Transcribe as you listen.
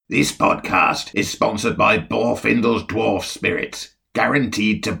This podcast is sponsored by Borfindel's Dwarf Spirits.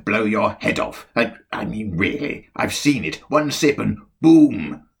 Guaranteed to blow your head off. I mean, really. I've seen it. One sip and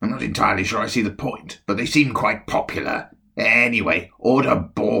boom. I'm not entirely sure I see the point, but they seem quite popular. Anyway, order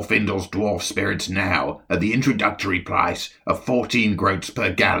Borfindel's Dwarf Spirits now at the introductory price of 14 groats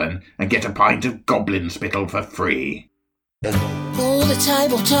per gallon and get a pint of goblin spittle for free. All the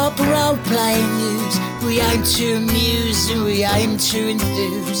tabletop role-playing news, we aim to amuse and we aim to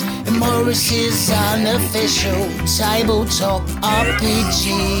enthuse. And Morris's unofficial tabletop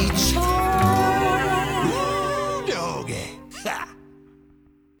RPG.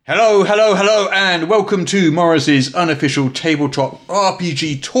 Hello, and welcome to Morris's unofficial tabletop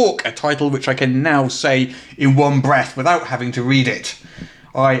RPG talk, a title which I can now say in one breath without having to read it.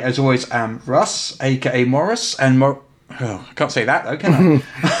 I, as always, am Russ, aka Morris, and I can't say that though, can I?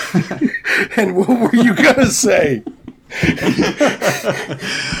 And what were you gonna say?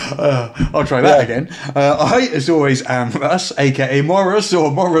 I'll try that again. I, as always, am Russ, aka Morris,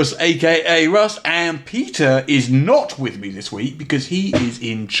 or Morris, aka Russ, and Peter is not with me this week because he is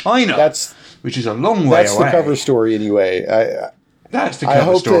in China, which is a long way away. That's the cover story, anyway. That's the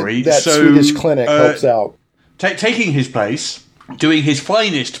cover story. That Swedish clinic helps out. Taking his place, doing his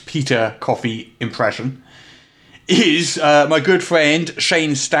finest Peter Coffee impression, is my good friend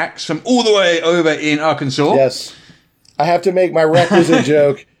Shane Stacks from all the way over in Arkansas. Yes. I have to make my requisite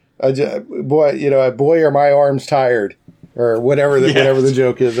joke. Boy, are my arms tired, or whatever the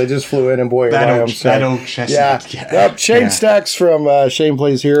joke is. I just flew in, and boy, are my arms tired. That old chestnut. Yeah. Shane Stacks from Shane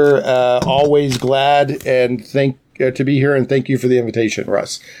Plays Here. Always glad and to be here, and thank you for the invitation,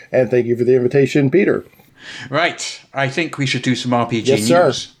 Russ, and thank you for the invitation, Peter. Right. I think we should do some RPG news.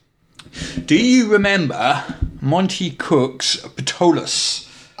 Yes, sir. Do you remember Monty Cook's Ptolus?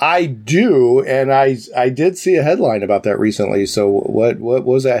 I do, and I did see a headline about that recently. So what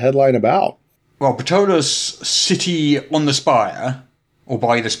was that headline about? Well, Ptolus City on the Spire, or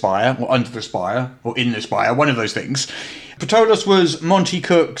by the Spire, or under the Spire, or in the Spire, one of those things. Ptolus was Monty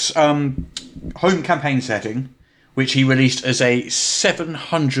Cook's home campaign setting, which he released as a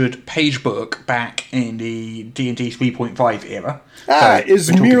 700-page book back in the D&D 3.5 era. It's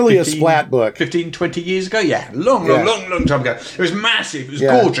merely a splat book. 15, 20 years ago? Yeah, long time ago. It was massive. It was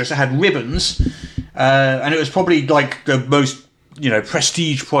gorgeous. It had ribbons. And it was probably like the most,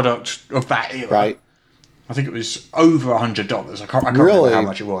 prestige product of that era. Right. I think it was over $100. I can't remember how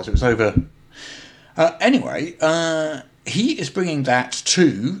much it was. It was over... Anyway, he is bringing that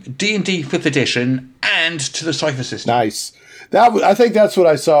to D&D 5th edition and to the Cypher system. Nice. I think that's what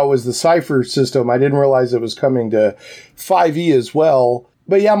I saw was the Cypher system. I didn't realize it was coming to 5e as well.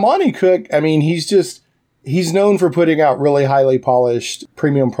 But yeah, Monty Cook, I mean, he's known for putting out really highly polished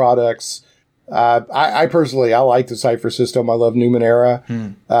premium products. I personally like the Cypher system. I love Numenera.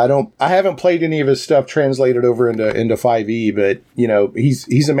 I haven't played any of his stuff translated over into 5e, but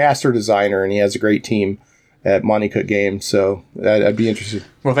he's a master designer and he has a great team at Monty Cook Games, so I'd be interested.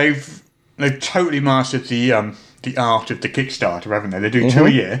 Well, they've totally mastered the art of the Kickstarter, haven't they? They do 2 a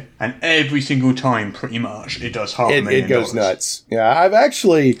year, and every single time, pretty much, it does $500,000. It goes nuts. Yeah,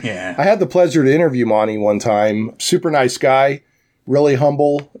 I had the pleasure to interview Monty one time. Super nice guy, really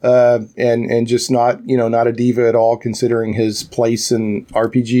humble, and just not a diva at all, considering his place in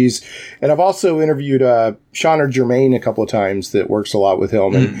RPGs. And I've also interviewed Shauna Germain a couple of times that works a lot with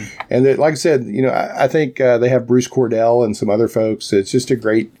him. And that, like I said, I think they have Bruce Cordell and some other folks. It's just a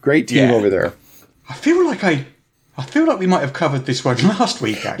great team over there. I feel like we might have covered this one last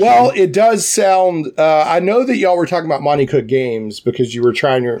week, actually. Well, it does sound... I know that y'all were talking about Monty Cook Games because you were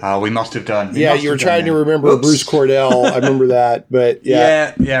trying to... Oh, we must have done. You were trying to remember Bruce Cordell. I remember that, but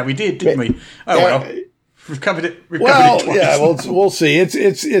yeah. Yeah, we did, didn't we? Oh, well. We've covered it. We've covered it twice. Yeah, we'll see.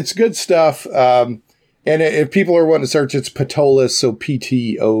 It's good stuff. And if people are wanting to search, it's Ptolus, so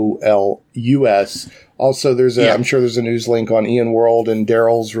Ptolus. Also, I'm sure there's a news link on Ian World, and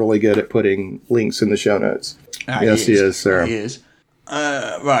Daryl's really good at putting links in the show notes. Yes, he is, sir. He is.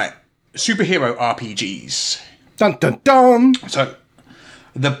 Right. Superhero RPGs. Dun, dun, dun. So,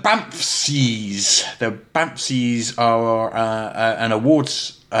 the BAMFCs. The BAMFCs are an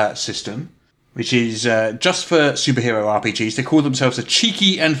awards system, which is just for superhero RPGs. They call themselves a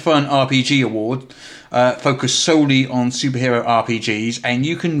Cheeky and Fun RPG Award, focused solely on superhero RPGs, and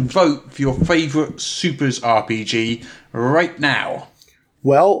you can vote for your favourite Supers RPG right now.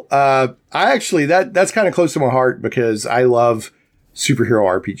 Well, I actually, that's kind of close to my heart because I love superhero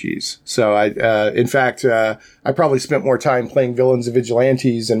RPGs. So in fact, I probably spent more time playing Villains and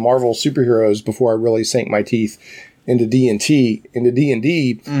Vigilantes and Marvel superheroes before I really sank my teeth into D&D.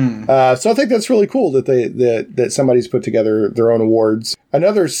 So I think that's really cool that that somebody's put together their own awards.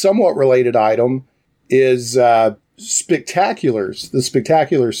 Another somewhat related item is Spectaculars, the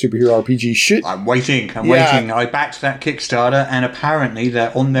Spectacular superhero RPG. I'm waiting. I backed that Kickstarter, and apparently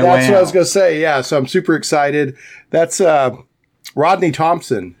they're on their way out. That's what I was going to say, yeah. So I'm super excited. That's Rodney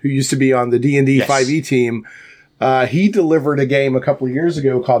Thompson, who used to be on the D&D 5e team. He delivered a game a couple of years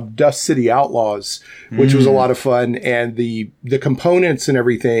ago called Dust City Outlaws, which was a lot of fun. And the components and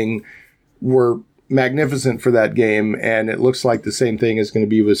everything were magnificent for that game. And it looks like the same thing is going to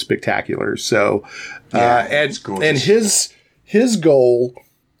be with Spectacular. So, and his goal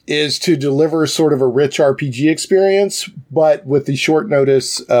is to deliver sort of a rich RPG experience, but with the short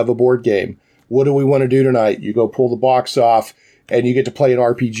notice of a board game. What do we want to do tonight? You go pull the box off, and you get to play an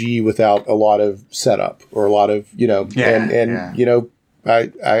RPG without a lot of setup or a lot of, you know,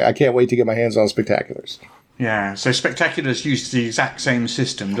 I can't wait to get my hands on Spectaculars. Yeah, so Spectaculars used the exact same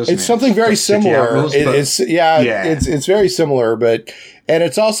system, doesn't it? It's something very similar. It's very similar, and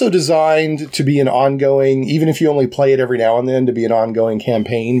it's also designed to be an ongoing, even if you only play it every now and then, to be an ongoing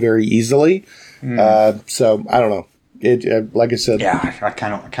campaign very easily. So I don't know. It like I said, I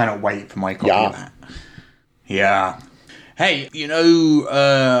cannot wait for my copy of that. Yeah. Hey, you know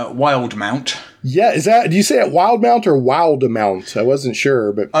Wildemount? Yeah, do you say it Wildemount or Wildemount? I wasn't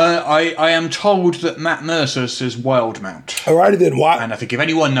sure, but I am told that Matt Mercer says Wildemount. All right, then. And I think if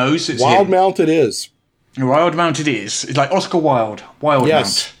anyone knows, it's Wildemount. It is. Wildemount. It is. It's like Oscar Wilde. Wildemount.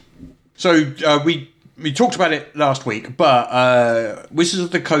 Yes. So we talked about it last week, but Wizards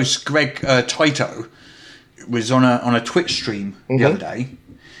of the Coast Greg Taito was on a Twitch stream the other day.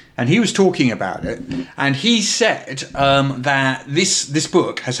 And he was talking about it, and he said that this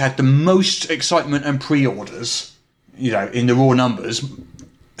book has had the most excitement and pre-orders, you know, in the raw numbers,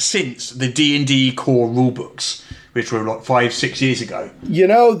 since the D&D core rulebooks, which were like 5-6 years ago. You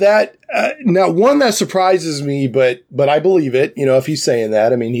know, that now one that surprises me, but I believe it. You know, if he's saying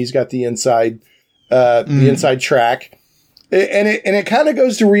that, I mean, he's got the inside track, and it kind of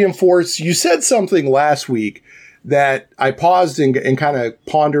goes to reinforce. You said something last week that I paused and kind of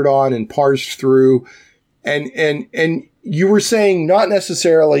pondered on and parsed through. And you were saying not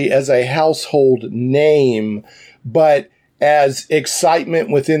necessarily as a household name, but as excitement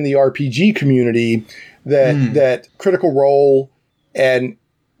within the RPG community that Critical Role and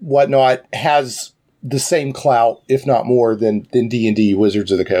whatnot has the same clout, if not more, than D&D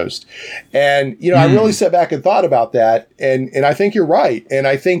Wizards of the Coast. And, you know, I really sat back and thought about that. And I think you're right. And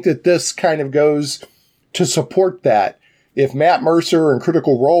I think that this kind of goes to support that. If Matt Mercer and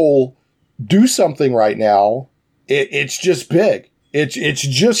Critical Role do something right now, it's just big. It's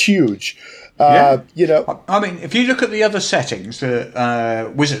just huge. You know, I mean, if you look at the other settings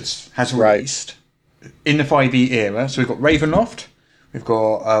that Wizards has released in the 5e era, so we've got Ravenloft, we've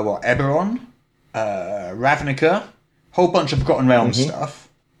got Eberron, Ravnica, whole bunch of Forgotten Realms stuff,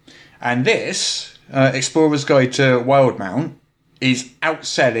 and this Explorer's Guide to Wildemount is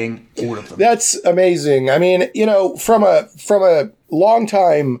outselling all of them. That's amazing. I mean, you know, from a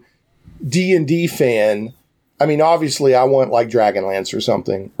longtime D&D fan, I mean, obviously I want like Dragonlance or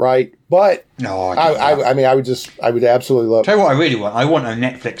something, right? But no, I mean, I would absolutely love. Tell you what I really want. I want a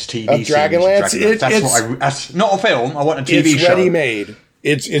Netflix TV series. Dragonlance. That's not a film. I want a TV show. It's ready made.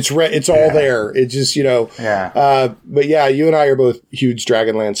 It's all there. It's just, you know. Yeah. But yeah, you and I are both huge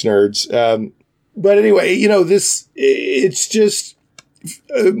Dragonlance nerds. But anyway, you know, it's just,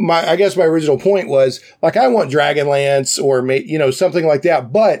 I guess my original point was, like, I want Dragonlance or, you know, something like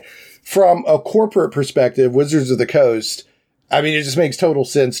that. But from a corporate perspective, Wizards of the Coast, I mean, it just makes total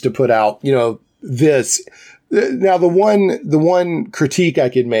sense to put out, you know, this. Now, the one critique I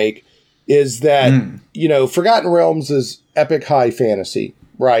could make is that, you know, Forgotten Realms is epic high fantasy,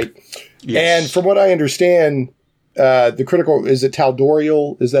 right? Yes. And from what I understand, the critical, is it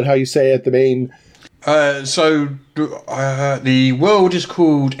Taldoriel? Is that how you say it? The main. So the world is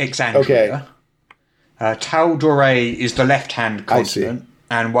called Exandria. Okay. Tal'Dorei is the left-hand continent,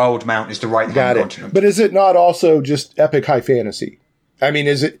 and Wildemount is the right-hand continent. But is it not also just epic high fantasy? I mean,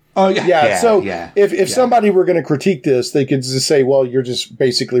 is it? Oh, yeah. So if somebody were going to critique this, they could just say, well, you're just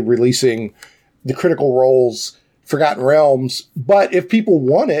basically releasing the Critical Role's Forgotten Realms. But if people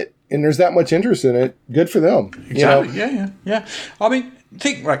want it, and there's that much interest in it, good for them. Exactly. You know? Yeah. I mean,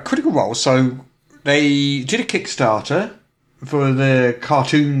 think like Critical Role. So they did a Kickstarter for the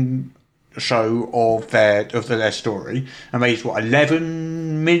cartoon show of their story and raised $11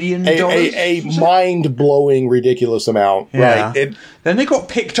 million. A mind-blowing, ridiculous amount. Yeah. Right. Then they got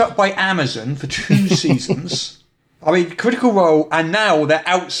picked up by Amazon for 2 seasons. I mean, Critical Role, and now they're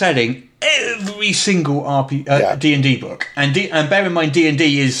outselling every single D&D book, and bear in mind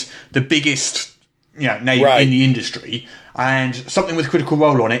D&D is the biggest name in the industry, and something with Critical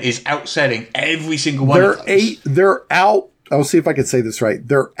Role on it is outselling every single one of those. They're out. I'll see if I can say this right.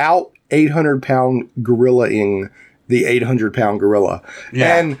 They're out 800-pound gorillaing the 800-pound gorilla.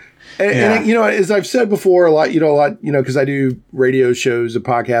 Yeah. And as I've said before, a lot, because I do radio shows and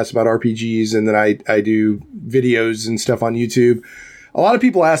podcasts about RPGs, and then I do videos and stuff on YouTube. A lot of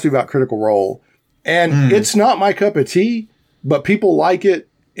people ask me about Critical Role, and it's not my cup of tea, but people like it,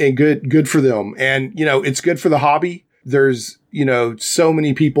 and good for them. And, it's good for the hobby. There's, so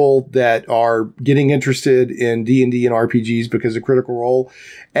many people that are getting interested in D&D and RPGs because of Critical Role.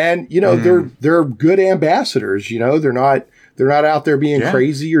 And, they're good ambassadors, they're not out there being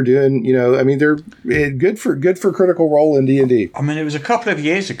crazy or doing, they're good for Critical Role in D&D. I mean, it was a couple of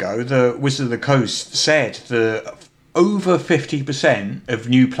years ago, the Wizard of the Coast said that over 50% of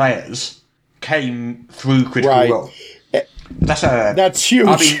new players came through Critical Role. That's huge.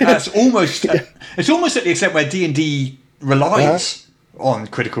 I mean, that's almost it's almost at the extent where D&D relies on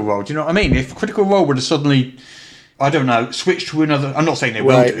Critical Role. Do you know what I mean? If Critical Role were to suddenly, I don't know, switch to another, I'm not saying they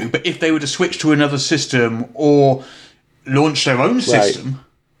will do, but if they were to switch to another system or launch their own system,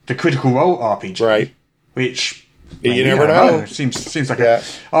 the Critical Role RPG, which you never know. Seems like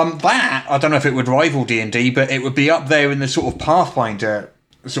that. I don't know if it would rival D&D, but it would be up there in the sort of Pathfinder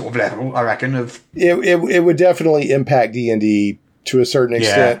sort of level, I reckon. It would definitely impact D&D to a certain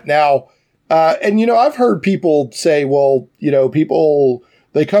extent. Now, I've heard people say, well, people,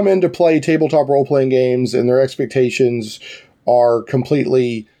 they come in to play tabletop role-playing games and their expectations are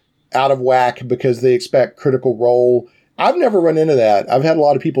completely out of whack because they expect Critical Role. I've never run into that. I've had a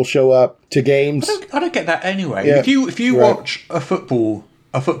lot of people show up to games. I don't get that anyway. Yeah. If you watch a football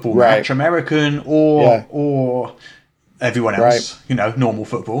match, American or everyone else, normal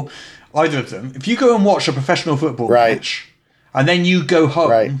football, either of them, if you go and watch a professional football match and then you go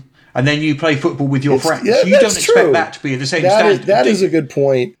home and then you play football with your friends, you don't expect that to be the same standard. That is a good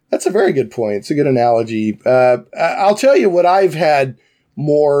point. That's a very good point. It's a good analogy. I'll tell you what I've had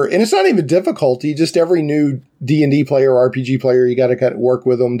more, and it's not even difficulty, just every new D&D player or RPG player, you got to kind of work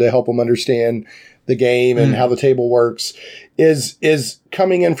with them to help them understand the game and how the table works, is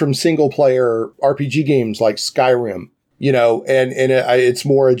coming in from single player RPG games like Skyrim, it's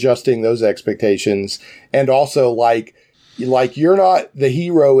more adjusting those expectations. And also like you're not the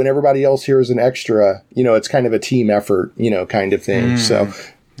hero and everybody else here is an extra, it's kind of a team effort, kind of thing. So,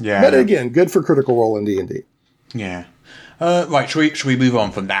 but again, good for Critical Role in D&D. Yeah. Right, should we move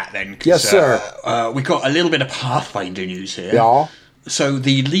on from that then? Yes, sir. We've got a little bit of Pathfinder news here. Yeah. So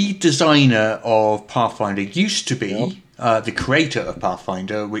the lead designer of Pathfinder used to be the creator of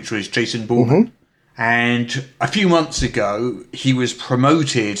Pathfinder, which was Jason Borman. Mm-hmm. And a few months ago, he was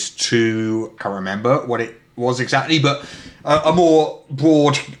promoted to, I can't remember what it was exactly, but a more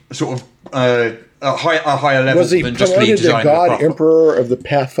broad sort of a higher level than just lead designer. Was he promoted to God Emperor of the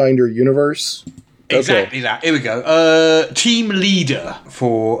Pathfinder universe? Exactly that. Here we go. Team leader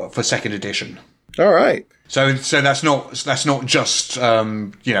for second edition. All right. So that's not just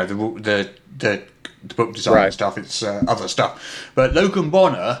the book design stuff. It's other stuff. But Logan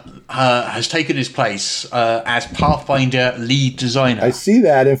Bonner has taken his place as Pathfinder lead designer. I see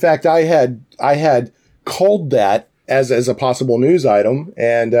that. In fact, I had called that as a possible news item,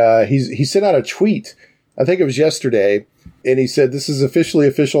 and he sent out a tweet. I think it was yesterday. And he said, "This is officially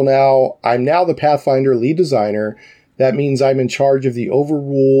official now. I'm now the Pathfinder lead designer. That means I'm in charge of the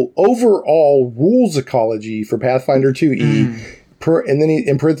overall rules ecology for Pathfinder 2E." And then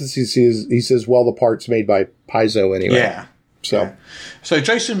in parentheses, he says, "Well, the part's made by Paizo anyway." Yeah. So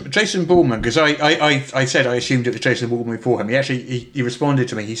Jason Borman, because I said I assumed it was Jason Borman before him. He responded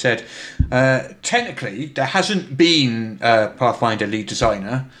to me. He said, technically there hasn't been a Pathfinder lead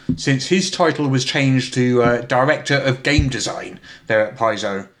designer since his title was changed to director of game design there at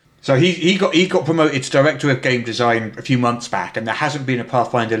Paizo. So he got promoted to director of game design a few months back, and there hasn't been a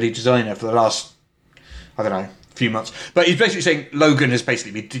Pathfinder lead designer for the last, I don't know, few months. But he's basically saying Logan has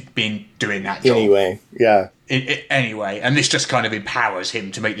basically been doing that job. Anyway, yeah. Anyway, and this just kind of empowers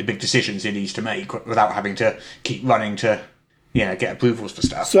him to make the big decisions he needs to make without having to keep running to, get approvals for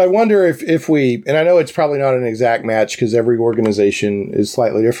stuff. So I wonder if we, and I know it's probably not an exact match because every organization is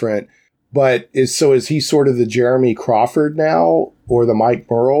slightly different, but is he sort of the Jeremy Crawford now or the Mike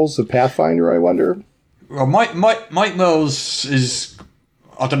Mearls of Pathfinder, I wonder? Well, Mike Mearls is,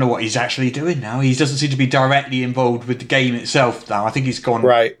 I don't know what he's actually doing now. He doesn't seem to be directly involved with the game itself now. I think he's gone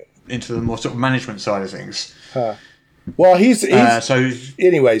into the more sort of management side of things. Well, he's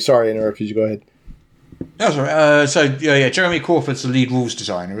anyway, sorry I interrupted you. Go ahead. That's all right. Jeremy Crawford's the lead rules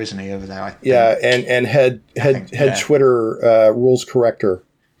designer, isn't he, over there? Yeah, and head Twitter rules corrector.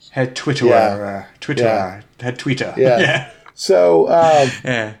 Head Twitterer. Head tweeter. Yeah. So,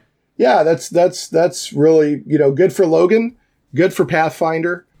 that's really, good for Logan, good for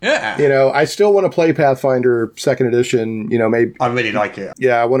Pathfinder. Yeah. I still want to play Pathfinder 2nd edition, maybe. I really like it.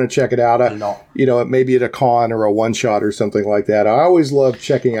 Yeah, I want to check it out. A lot. Maybe at a con or a one-shot or something like that. I always love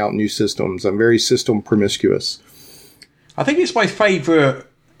checking out new systems. I'm very system promiscuous. I think it's my favourite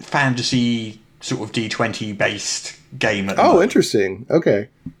fantasy sort of D20 based game at the moment. Interesting. Okay.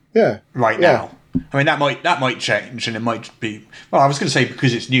 Yeah. Right now. I mean, that might change, and it might be. Well, I was going to say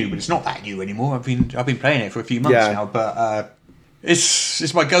because it's new, but it's not that new anymore. I've been playing it for a few months now, but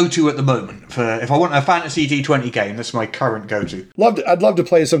it's my go-to at the moment for if I want a fantasy D20 game. That's my current go-to. I'd love to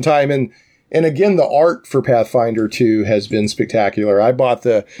play it sometime, and again, the art for Pathfinder 2 has been spectacular. I bought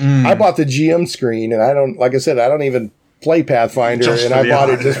the GM screen, and I don't even play Pathfinder, and I bought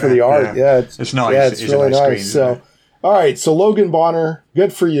it just for the art. Yeah, it's nice. Yeah, it's really nice. So, all right, so Logan Bonner,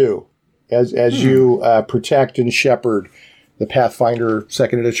 good for you. As you protect and shepherd the Pathfinder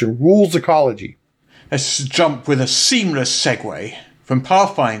 2nd edition rules ecology. Let's jump with a seamless segue from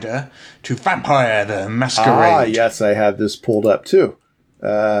Pathfinder to Vampire the Masquerade. Yes, I have this pulled up too.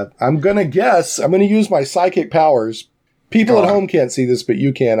 I'm going to use my psychic powers. People at home can't see this, but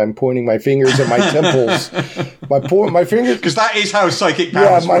you can. I'm pointing my fingers at my temples. My fingers, because that is how psychic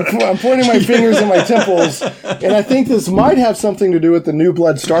powers work. I'm pointing my fingers at my temples, and I think this might have something to do with the New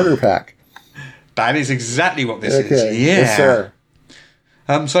Blood starter pack. That is exactly what this is. Yeah. Yes, sir.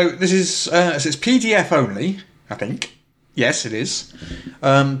 So this is it's PDF only, I think. Yes, it is.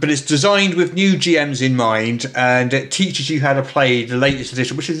 But it's designed with new GMs in mind, and it teaches you how to play the latest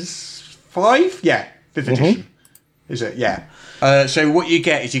edition, which is 5? Yeah, 5th edition. Is it? Yeah. So what you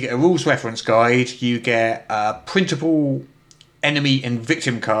get is you get a rules reference guide, you get printable enemy and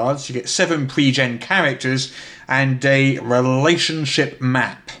victim cards, you get 7 pre-gen characters, and a relationship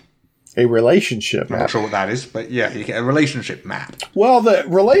map. A relationship map. I'm not sure what that is, but yeah, you get a relationship map. Well, the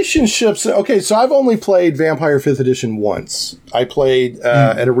relationships... Okay, so I've only played Vampire 5th Edition once. I played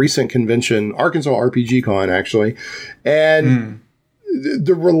at a recent convention, Arkansas RPG Con, actually. And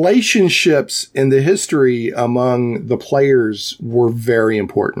the relationships in the history among the players were very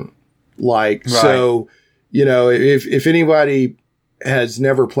important. So, if anybody has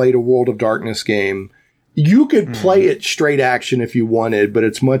never played a World of Darkness game... You could play it straight action if you wanted, but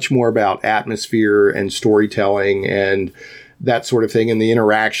it's much more about atmosphere and storytelling and that sort of thing, and the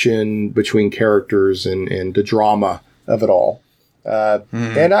interaction between characters and the drama of it all.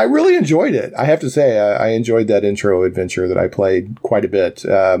 And I really enjoyed it. I have to say, I enjoyed that intro adventure that I played quite a bit.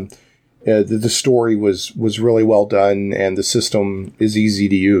 The story was really well done, and the system is easy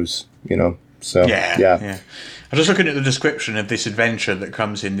to use, So, yeah. I'm just looking at the description of this adventure that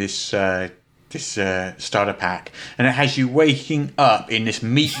comes in this starter pack, and it has you waking up in this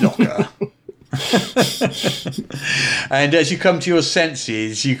meat locker. And as you come to your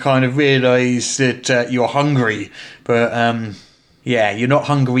senses, you kind of realise that you're hungry, but you're not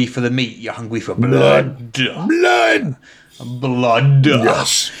hungry for the meat, you're hungry for blood. Blood.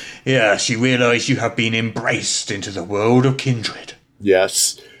 Yes, you realise you have been embraced into the world of kindred.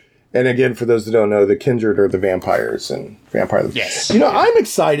 Yes. And again, for those that don't know, the Kindred are the vampires and vampire. Yes. I'm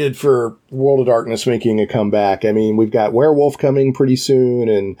excited for World of Darkness making a comeback. I mean, we've got Werewolf coming pretty soon,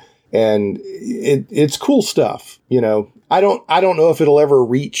 and it's cool stuff. I don't know if it'll ever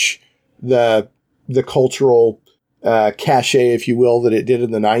reach the cultural cachet, if you will, that it did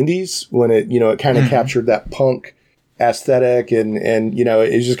in the 90s when it kind of captured that punk aesthetic and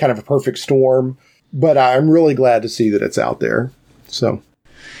it's just kind of a perfect storm. But I'm really glad to see that it's out there. So.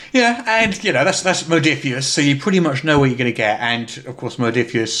 Yeah, and, that's Modiphius, so you pretty much know what you're going to get. And, of course,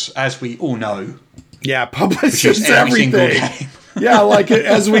 Modiphius, as we all know... Yeah, publishes everything. Yeah,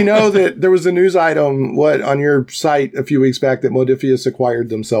 as we know that there was a news item, on your site a few weeks back that Modiphius acquired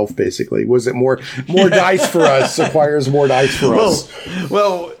themselves, basically. Was it more dice for us, acquires more dice for us?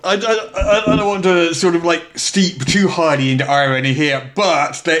 Well, I don't want to sort of steep too highly into irony here,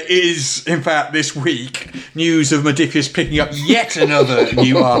 but there is, in fact, this week, news of Modiphius picking up yet another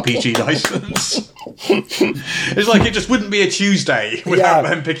new RPG license. It's like it just wouldn't be a Tuesday without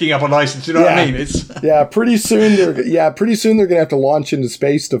them picking up a license. You know what I mean? Pretty soon they're going to have to launch into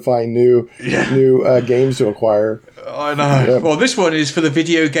space to find new games to acquire. I know. Yeah. Well, this one is for the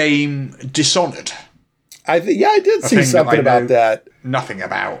video game Dishonored. I did see something about that. Nothing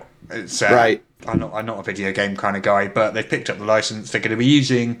about. It's right. I'm not a video game kind of guy, but they've picked up the license. They're going to be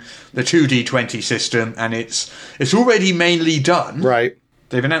using the 2D20 system, and it's already mainly done. Right.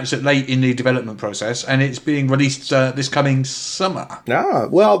 They've announced it late in the development process, and it's being released this coming summer. Ah,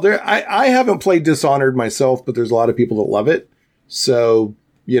 well, I haven't played Dishonored myself, but there's a lot of people that love it. So,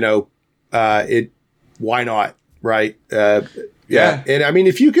 why not, right? Yeah. And I mean,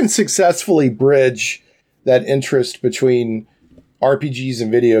 if you can successfully bridge that interest between RPGs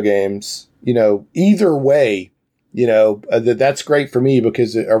and video games, either way, that's great for me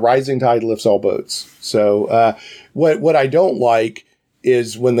because a rising tide lifts all boats. So, what I don't like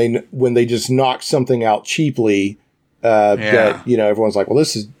is when they just knock something out cheaply, that, everyone's like, well,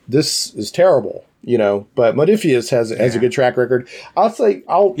 this is terrible, but Modiphius has a good track record. I'll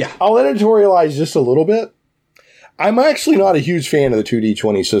editorialize just a little bit. I'm actually not a huge fan of the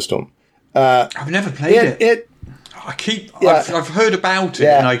 2D20 system. I've never played it. I've heard about it,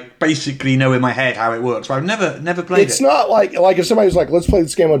 and I basically know in my head how it works, but I've never played it. It's not like if somebody was like, let's play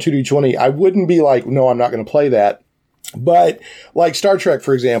this game on 2D20, I wouldn't be like, no, I'm not going to play that. But like Star Trek,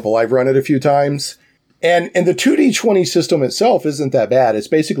 for example, I've run it a few times, and the 2D20 system itself isn't that bad. It's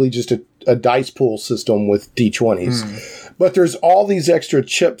basically just a dice pool system with D20s. But there's all these extra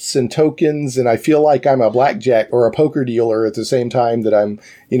chips and tokens, and I feel like I'm a blackjack or a poker dealer at the same time that I'm,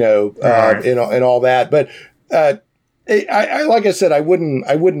 and all that. But I like I said, I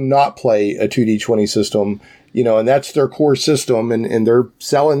would not play a 2D20 system, and that's their core system, and they're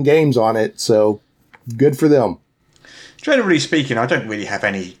selling games on it, so good for them. Generally speaking, I don't really have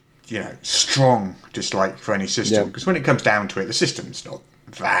any, strong dislike for any system, because when it comes down to it, the system's not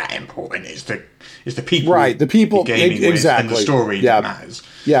that important. It's the people, right? The people, gaming exactly, with and the story that matters.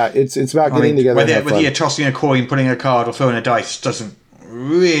 Yeah, it's about getting together. Whether you're tossing a coin, putting a card, or throwing a dice doesn't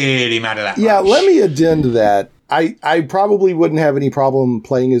really matter that much. Yeah, let me addend to that. I probably wouldn't have any problem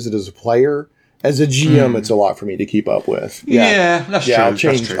playing as a player. As a GM, it's a lot for me to keep up with. Yeah, that's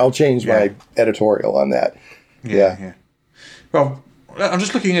true. I'll change my editorial on that. Yeah. Well, I'm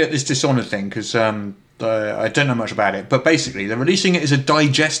just looking at this Dishonored thing because I don't know much about it, but basically they're releasing it as a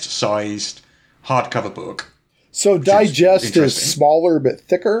digest-sized hardcover book. So digest is smaller but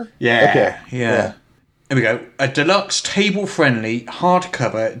thicker? Yeah. Okay. Yeah. Here we go. A deluxe, table-friendly,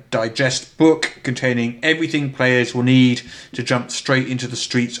 hardcover digest book containing everything players will need to jump straight into the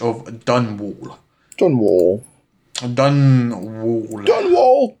streets of Dunwall. Dunwall.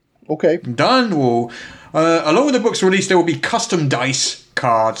 Okay. Dunwall. Along with the book's release, there will be custom dice,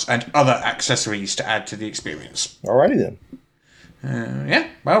 cards, and other accessories to add to the experience. Alrighty then.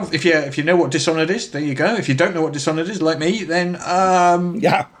 Well, if you know what Dishonored is, there you go. If you don't know what Dishonored is, like me, then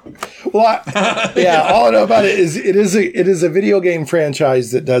yeah. Well, all I know about it is a video game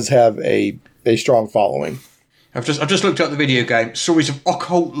franchise that does have a strong following. I've just looked up the video game. Stories of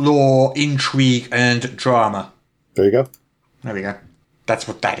occult lore, intrigue, and drama. There you go. There we go. That's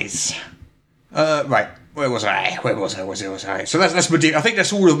what that is. Right. Where was I? So that's Modiphius. I think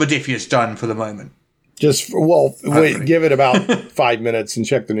that's all of Modiphius done for the moment. Wait, give it about 5 minutes and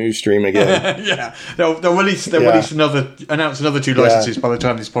check the news stream again. Yeah, they'll release announce another 2 licenses by the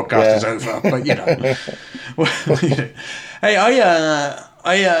time this podcast is over. But hey,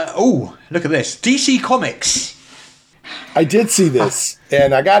 look at this DC Comics. I did see this,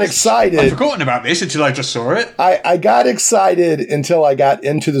 and I got excited. I'd forgotten about this until I just saw it. I got excited until I got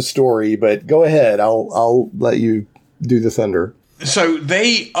into the story, but go ahead. I'll let you do the thunder. So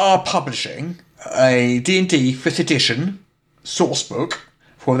they are publishing a D&D 5th edition sourcebook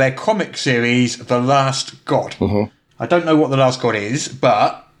for their comic series, The Last God. Mm-hmm. I don't know what The Last God is,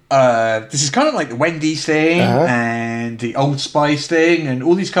 but this is kind of like the Wendy's thing and the Old Spice thing and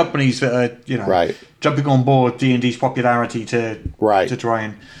all these companies that are, jumping on board D&D's popularity to try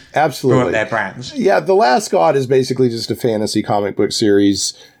and promote their brands. Yeah, The Last God is basically just a fantasy comic book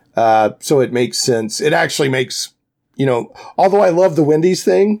series, so it makes sense. It actually makes, although I love the Wendy's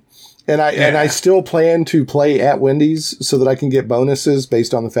thing, and I still plan to play at Wendy's so that I can get bonuses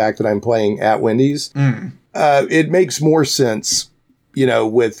based on the fact that I'm playing at Wendy's. It makes more sense,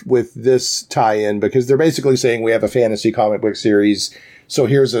 with this tie-in because they're basically saying we have a fantasy comic book series, so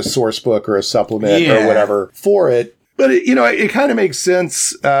here's a source book or a supplement or whatever for it. But it kind of makes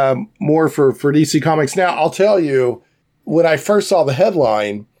sense more for DC Comics. Now, I'll tell you, when I first saw the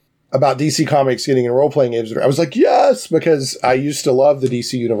headline about DC Comics getting in role-playing games, I was like, yes, because I used to love the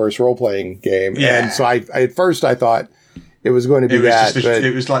DC Universe role-playing game. Yeah. And so at first I thought it was going to be that.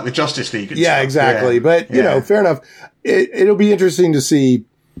 It was like the Justice League. Yeah, exactly. Yeah. But, fair enough. It'll be interesting to see.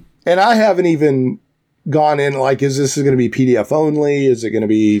 And I haven't even gone in, is this going to be PDF only? Is it going to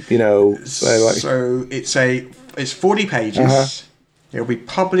be, So it's 40 pages. It'll be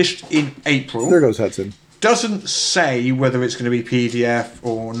published in April. There goes Hudson. doesn't say whether it's going to be PDF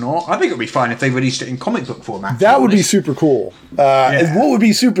or not. I think it would be fine if they released it in comic book format. That would be super cool. And what would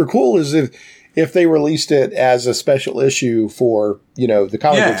be super cool is if they released it as a special issue for, the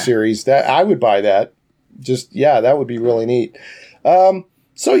comic book series. That I would buy that. That would be really neat.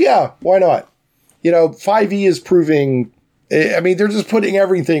 So yeah, why not? 5e is proving. I mean, they're just putting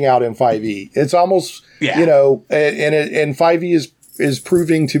everything out in 5e. It's almost and 5e is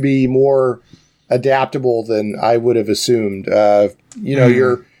proving to be more adaptable than I would have assumed.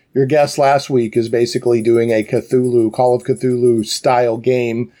 Your guest last week is basically doing a Call of Cthulhu style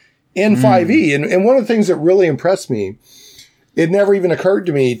game in 5e. And one of the things that really impressed me, it never even occurred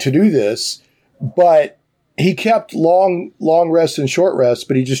to me to do this, but he kept long rest and short rest,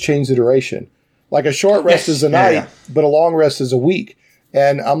 but he just changed the duration. Like a short rest is a night, but a long rest is a week.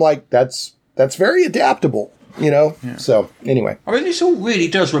 And I'm like, that's very adaptable. So anyway. I mean, this all really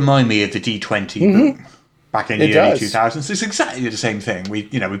does remind me of the D20 book back in the early 2000s. It's exactly the same thing. We've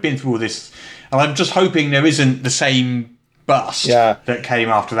been through all this, and I'm just hoping there isn't the same bust that came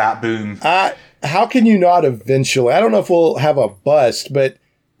after that boom. How can you not eventually? I don't know if we'll have a bust, but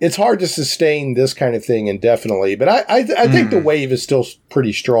it's hard to sustain this kind of thing indefinitely. But I think the wave is still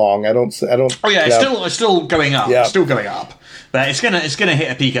pretty strong. I don't. Oh yeah, it's still going up. Yeah. It's still going up. But it's gonna hit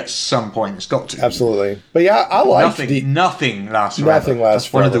a peak at some point. It's got to. Absolutely. But yeah, I like nothing lasts forever. Nothing lasts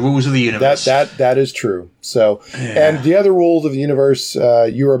That's forever. one of the rules of the universe. That is true. So, and the other rules of the universe,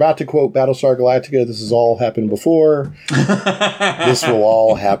 you were about to quote Battlestar Galactica. This has all happened before. This will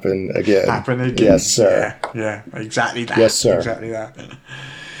all happen again. Yes, sir. Yeah, exactly that. Yes, sir. Exactly that.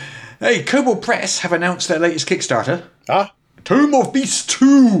 Hey, Kobold Press have announced their latest Kickstarter. Tome of Beasts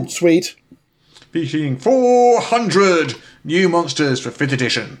 2. Sweet. Featuring 400 new monsters for 5th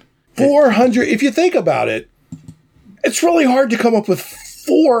edition. 400. If you think about it, it's really hard to come up with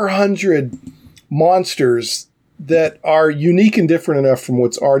 400 monsters that are unique and different enough from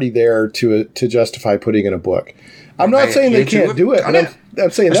what's already there to justify putting in a book. I'm not saying they can't do it.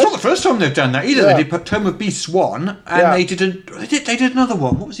 I'm saying it's not the first time they've done that either. Yeah. They did Tome of Beasts 1, and they did another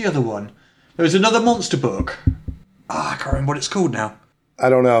one. What was the other one? There was another monster book. I can't remember what it's called now. I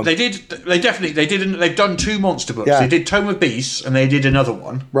don't know. They've done 2 monster books. They did Tome of Beasts, and they did another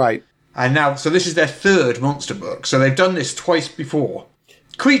one. Right. And now, so this is their 3rd monster book. So they've done this twice before.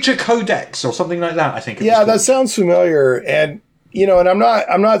 Creature Codex or something like that, I think. That sounds familiar. And and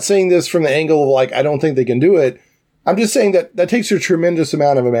I'm not saying this from the angle of like I don't think they can do it. I'm just saying that takes a tremendous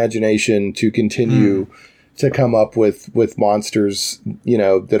amount of imagination to continue to come up with monsters,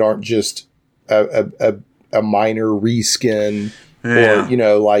 that aren't just a minor reskin.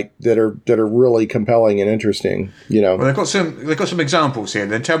 Or like that are really compelling and interesting. Well, they've got some examples here.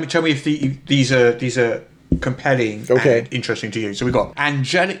 Then tell me if these are compelling and interesting to you. So we've got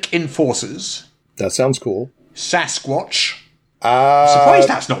Angelic Enforcers. That sounds cool. Sasquatch. I'm surprised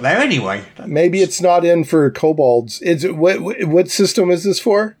that's not there anyway. Maybe it's not in for kobolds. What system is this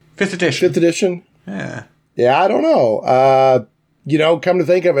for? 5th edition. 5th edition. Yeah. Yeah, I don't know. Come to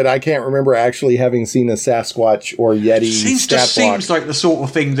think of it, I can't remember actually having seen a Sasquatch or Yeti seems like the sort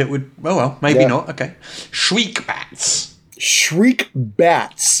of thing that would... Well, maybe not. Okay. Shriek Bats. Shriek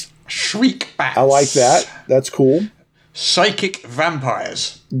Bats. Shriek Bats. I like that. That's cool. Psychic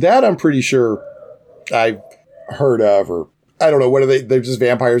Vampires. That I'm pretty sure I've heard of, or... I don't know. What are they? They're just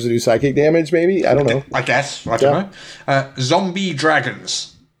vampires that do psychic damage, maybe? I don't know. I guess. I don't know. Zombie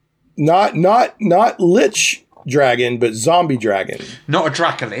Dragons. Not Lich Dragon, but Zombie Dragon. Not a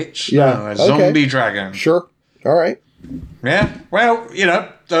Dracolich. Yeah. No, a Zombie Dragon. Sure. All right. Yeah. Well,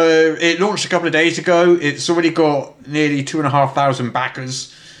 it launched a couple of days ago. It's already got nearly 2,500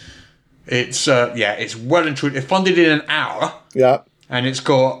 backers. It's well and truly. It funded in an hour. Yeah. And it's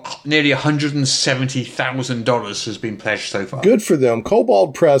got nearly $170,000 has been pledged so far. Good for them.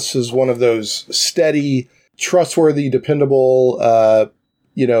 Kobold Press is one of those steady, trustworthy, dependable,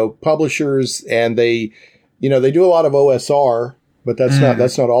 publishers, and they do a lot of OSR, but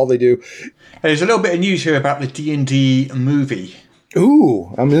that's not all they do. There's a little bit of news here about the D&D movie.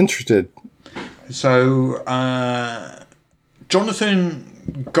 Ooh, I'm interested. So,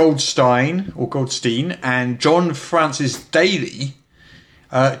 Jonathan Goldstein and John Francis Daly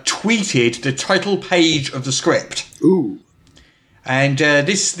tweeted the title page of the script. Ooh. And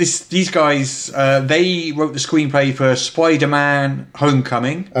these guys, they wrote the screenplay for Spider-Man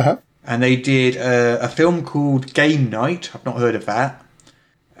Homecoming. Uh-huh. And they did a film called Game Night. I've not heard of that.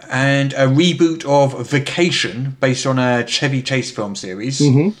 And a reboot of Vacation based on a Chevy Chase film series.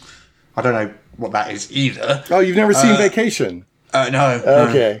 Mm-hmm. I don't know what that is either. Oh, you've never seen Vacation? No.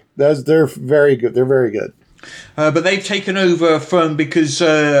 Okay. They're very good. They're very good. But they've taken over from, because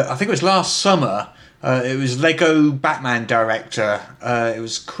I think it was last summer, It was Lego Batman director. It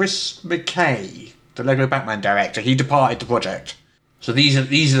was Chris McKay, the Lego Batman director. He departed the project. So these are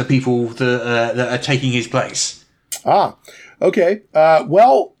the people that are taking his place. Ah, okay.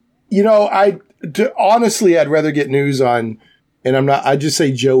 Well, honestly, I'd rather get news on, and I just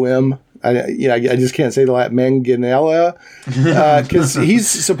say Joe M. I just can't say the last Manganiello because he's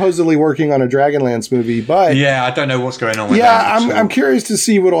supposedly working on a Dragonlance movie. But yeah, I don't know what's going on with that. I'm curious to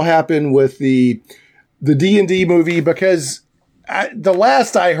see what'll happen with the D&D movie, because the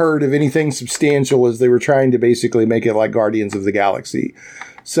last I heard of anything substantial is they were trying to basically make it like Guardians of the Galaxy.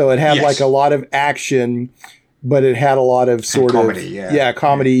 So it had like a lot of action, but it had a lot of sort comedy, of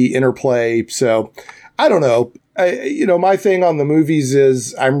comedy interplay. So I don't know. My thing on the movies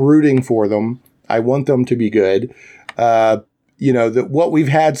is I'm rooting for them. I want them to be good. What we've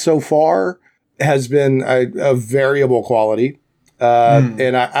had so far has been a variable quality.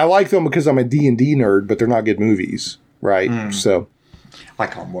 And I like them because I'm a D&D nerd, but they're not good movies, right? So I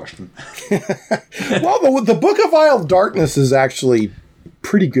can't watch them. Well, the Book of Isle of Darkness is actually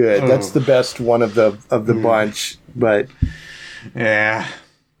pretty good. That's the best one of the bunch, but yeah.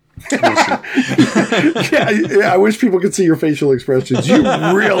 I wish people could see your facial expressions. You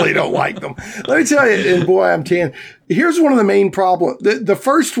really don't like them. Let me tell you, and boy, I'm tan. Here's one of the main problems. The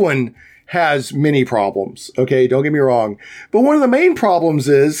first one has many problems. Okay, don't get me wrong. But one of the main problems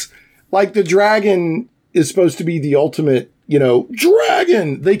is, like, the dragon is supposed to be the ultimate,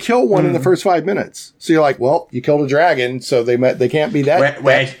 dragon. They kill one in the first 5 minutes. So you're like, well, you killed a dragon, so they can't be that.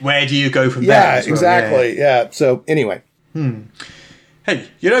 Where do you go from there? Yeah, exactly. Yeah. So anyway. Hey,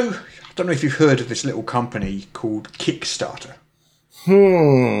 I don't know if you've heard of this little company called Kickstarter.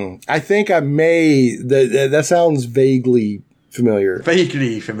 I think I may. That sounds vaguely familiar.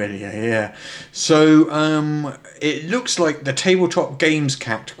 Vaguely familiar, yeah. So it looks like the tabletop games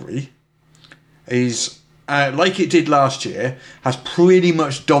category is, like it did last year, has pretty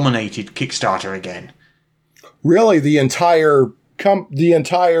much dominated Kickstarter again. Really, the entire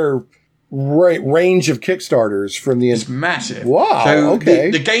range of Kickstarters from the... It's massive. Wow, so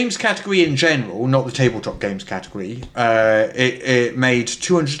okay. The games category in general, not the tabletop games category, it made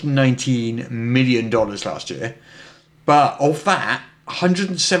 $219 million last year. But of that,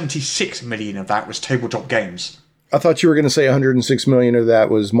 176 million of that was tabletop games. I thought you were going to say 106 million of that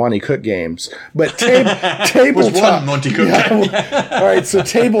was Monty Cook games, but tabletop was one Monty Cook game. All right, so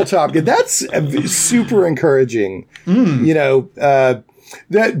tabletop, that's super encouraging.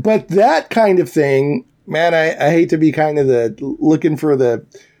 That kind of thing, man. I hate to be kind of looking for the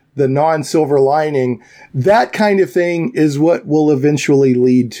non-silver lining. That kind of thing is what will eventually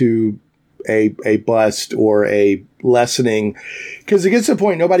lead to a bust or a lessening, because it gets to the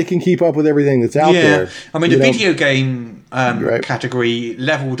point nobody can keep up with everything that's out there. I mean, the video game category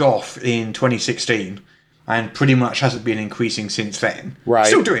leveled off in 2016 and pretty much hasn't been increasing since then.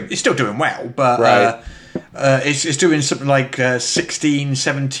 Right. It's still doing well, but it's doing something like 16,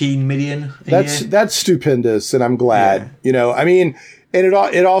 17 million a year. That's stupendous, and I'm glad. I mean, and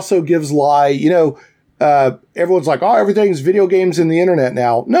it also gives everyone's like, oh, everything's video games and the internet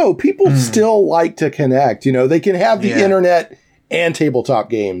now. No, people still like to connect. They can have the internet and tabletop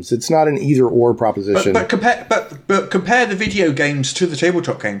games. It's not an either or proposition. But compare the video games to the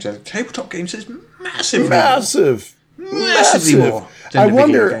tabletop games. The tabletop games is massively more. I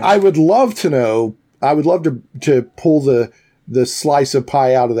wonder. I would love to know. I would love to pull the slice of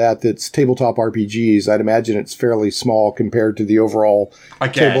pie out of that's tabletop RPGs. I'd imagine it's fairly small compared to the overall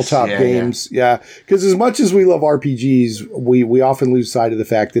tabletop games. Yeah. Because as much as we love RPGs, we often lose sight of the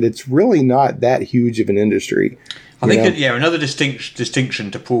fact that it's really not that huge of an industry. I think another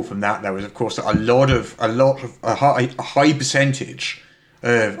distinction to pull from that, though, is of course that a high percentage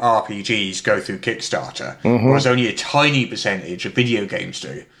of RPGs go through Kickstarter, whereas only a tiny percentage of video games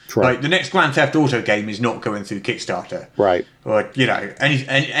do. Right. Like the next Grand Theft Auto game is not going through Kickstarter, right? Or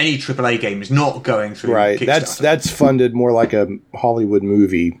any AAA game is not going through Kickstarter. That's funded more like a Hollywood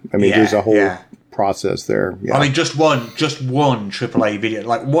movie. I mean, there's a whole process there. Yeah. I mean, just one AAA video,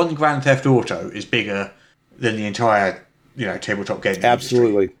 like one Grand Theft Auto, is bigger than the entire tabletop game.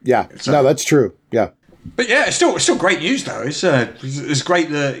 Absolutely, industry. Yeah. So, no, that's true. Yeah. But yeah, it's still great news though. It's great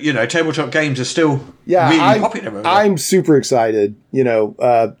that tabletop games are still really popular. I'm super excited.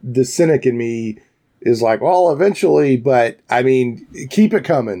 The cynic in me is like, well, eventually, but I mean, keep it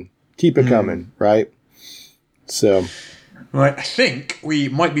coming, right? So, right, I think we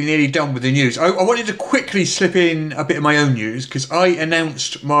might be nearly done with the news. I wanted to quickly slip in a bit of my own news because I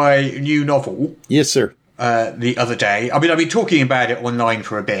announced my new novel. Yes, sir. The other day. I mean, I've been talking about it online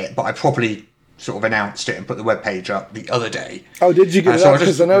for a bit, but I properly sort of announced it and put the webpage up the other day. Oh, did you get it up?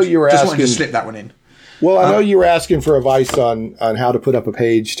 Because I know you were asking. Just wanted to slip that one in. Well, I know you were asking for advice on how to put up a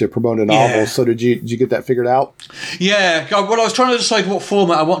page to promote a novel. Yeah. So did you get that figured out? Yeah, well, I was trying to decide what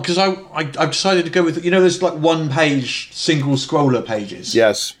format I want because I've decided to go with, there's like 1-page single scroller pages.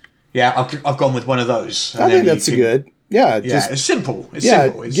 Yes. Yeah, I've gone with one of those. I think that's good. Yeah. Yeah, it's simple. It's yeah,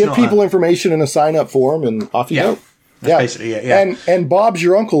 simple. It's give not people information in a sign-up form and off you go. That's basically it, yeah. And Bob's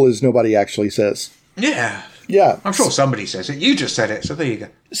your uncle, as nobody actually says. Yeah. Yeah. I'm sure somebody says it. You just said it, so there you go.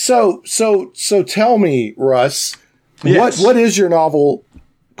 So tell me, Russ, Yes. what is your novel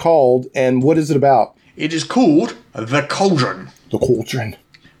called and what is it about? It is called The Cauldron. The Cauldron.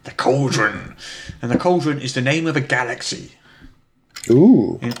 The Cauldron. And the Cauldron is the name of a galaxy.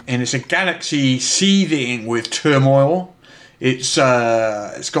 Ooh. And it's a galaxy seething with turmoil. It's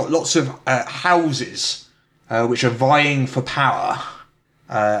got lots of houses which are vying for power.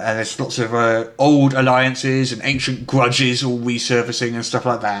 And there's lots of old alliances and ancient grudges all resurfacing and stuff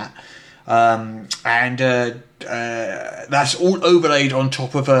like that. That's all overlaid on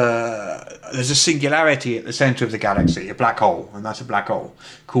top of there's a singularity at the centre of the galaxy, a black hole, and that's a black hole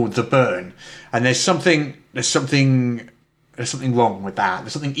called the Burn. And there's something wrong with that.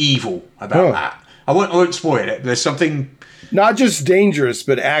 There's something evil about that. I won't spoil it. There's something not just dangerous,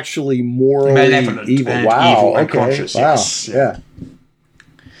 but actually morally malevolent evil. and Wow. evil and Okay. conscious. Wow. Yes.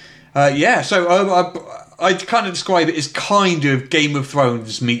 Yeah. So I'd kind of describe it as kind of Game of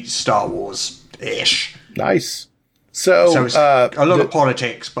Thrones meets Star Wars-ish. Nice. So it's a lot of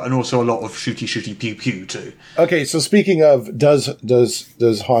politics, but and also a lot of shooty pew pew too. Okay, so speaking of, does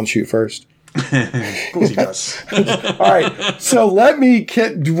Han shoot first? Of course he does. All right. So let me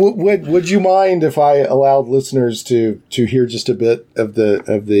would you mind if I allowed listeners to hear just a bit of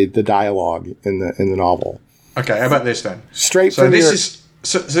the dialogue in the novel? Okay, how about this then? Straight So from this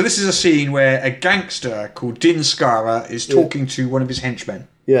is a scene where a gangster called Din Skara is talking to one of his henchmen.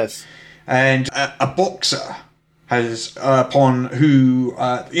 Yes. And a boxer has upon who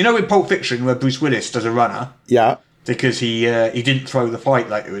in Pulp Fiction where Bruce Willis does a runner. Yeah. Because he didn't throw the fight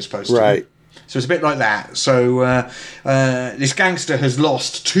like he was supposed to. Right. So it's a bit like that. So this gangster has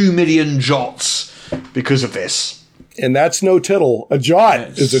lost 2 million jots because of this. And that's no tittle. A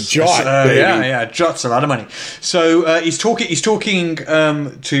jot is a jot. Baby. Yeah, jot's a lot of money. So he's talking to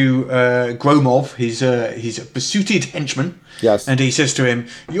Gromov, his besooted henchman. Yes. And he says to him,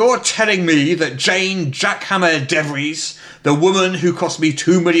 "You're telling me that Jane Jackhammer DeVries, the woman who cost me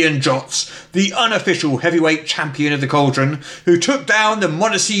 2 million jots, the unofficial heavyweight champion of the Cauldron, who took down the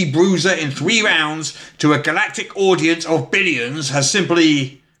Modesty Bruiser in 3 rounds to a galactic audience of billions, has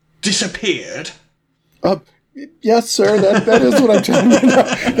simply disappeared?" Yes, sir. That is what I'm talking about.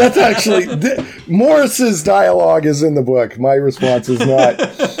 That's actually Morris's dialogue is in the book. My response is not.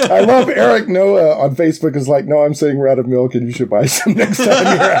 I love Eric Noah on Facebook is like, "No, I'm saying we're out of milk and you should buy some next time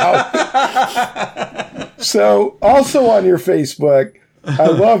you're out." So also on your Facebook, I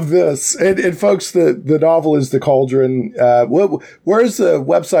love this. And folks, the novel is The Cauldron. Where's the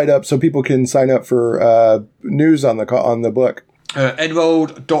website up so people can sign up for news on the book?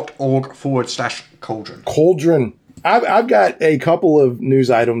 enrolled.org/Cauldron. Cauldron. I've got a couple of news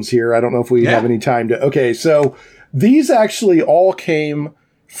items here. I don't know if we have any time to. Okay, so these actually all came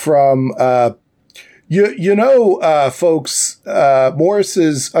from, folks,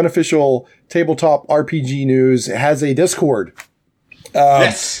 Morris's unofficial tabletop RPG news has a Discord.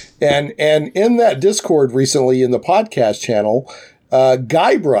 Yes. And in that Discord recently in the podcast channel,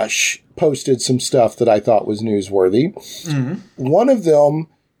 Guybrush posted some stuff that I thought was newsworthy. Mm-hmm. One of them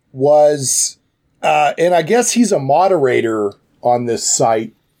was, and I guess he's a moderator on this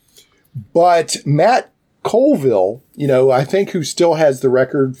site, but Matt Colville, I think who still has the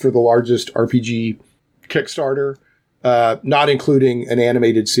record for the largest RPG Kickstarter, not including an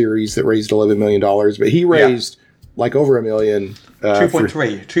animated series that raised $11 million, but he raised like over $1 million.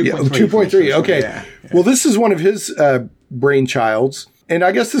 2.3. 2.3. Okay. Yeah. Well, this is one of his brainchilds. And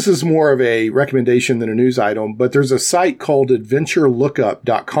I guess this is more of a recommendation than a news item, but there's a site called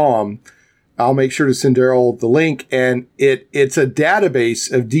adventurelookup.com. I'll make sure to send Daryl the link, and it's a database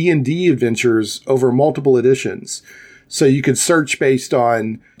of D&D adventures over multiple editions. So you can search based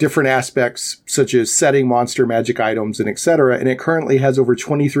on different aspects, such as setting, monster, magic items, and etc. And it currently has over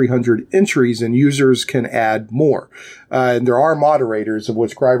 2,300 entries, and users can add more. And there are moderators, of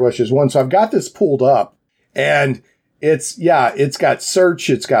which Guybrush is one. So I've got this pulled up, and it's got search,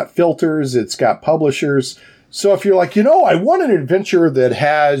 it's got filters, it's got publishers. So if you're like, I want an adventure that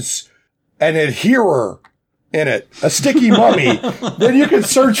has an adherer in it, a sticky mummy, then you can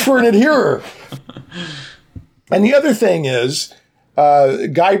search for an adherer. And the other thing is,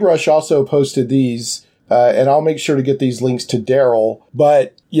 Guybrush also posted these, and I'll make sure to get these links to Daryl.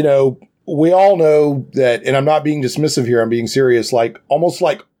 But, we all know that, and I'm not being dismissive here, I'm being serious, like almost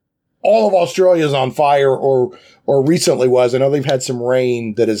like all of Australia is on fire or recently was. I know they've had some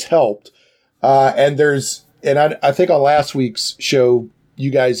rain that has helped. And I think on last week's show, you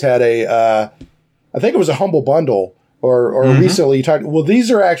guys had I think it was a Humble Bundle or recently you talked, well,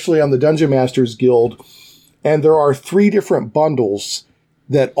 these are actually on the Dungeon Masters Guild, and there are 3 different bundles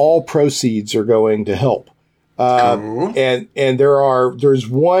that all proceeds are going to help. Cool. And there's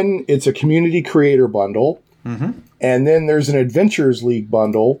one, it's a community creator bundle. Mm-hmm. And then there's an Adventures League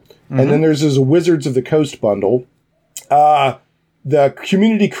bundle. Mm-hmm. And then there's a Wizards of the Coast bundle. The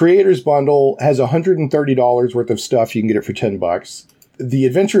community creators bundle has $130 worth of stuff. You can get it for $10. The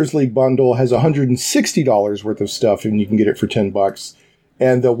Adventures League bundle has $160 worth of stuff, and you can get it for $10.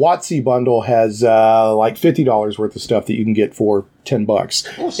 And the WotC bundle has like $50 worth of stuff that you can get for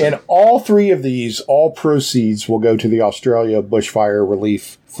 $10. Awesome. And all 3 of these, all proceeds will go to the Australia Bushfire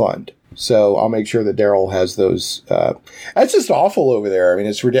Relief Fund. So I'll make sure that Daryl has those. That's just awful over there. I mean,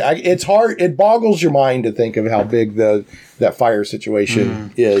 it's ridiculous. It's hard. It boggles your mind to think of how big that fire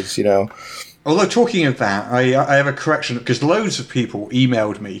situation is, you know. Although talking of that, I have a correction because loads of people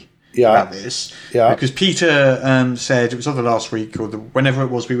emailed me about this. Yeah. Because Peter said, it was either last week or whenever it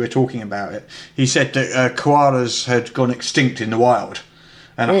was we were talking about it, he said that koalas had gone extinct in the wild.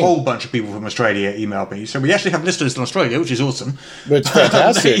 And a whole bunch of people from Australia emailed me. So we actually have listeners in Australia, which is awesome. It's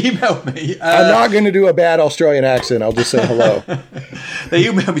fantastic. They emailed me. I'm not going to do a bad Australian accent. I'll just say hello. They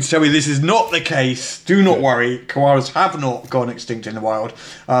emailed me to tell me this is not the case. Do not worry. Koalas have not gone extinct in the wild.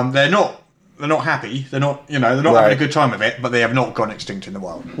 They're not happy. They're not having a good time of it, but they have not gone extinct in the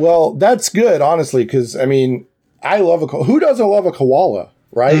wild. Well, that's good, honestly, because, I mean, I love who doesn't love a koala?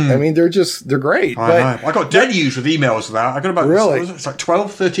 Right? I mean, they're great. I got deluged with emails for that. I got about it's like 12,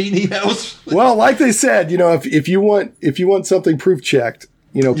 13 emails. Well, like they said, if you want something proof checked,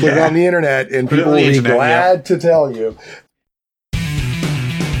 put it on the internet, and people will be glad to tell you.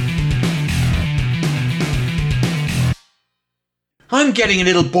 I'm getting a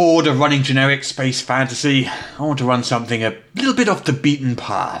little bored of running generic space fantasy. I want to run something a little bit off the beaten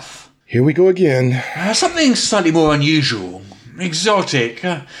path. Here we go again. Something slightly more unusual. Exotic,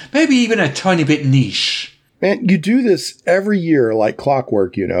 maybe even a tiny bit niche. Man, you do this every year like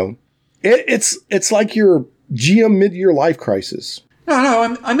clockwork, It's like your GM mid-year life crisis.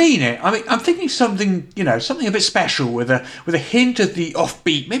 No, I mean it. I'm thinking something a bit special with a hint of the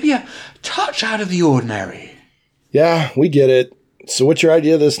offbeat, maybe a touch out of the ordinary. Yeah, we get it. So what's your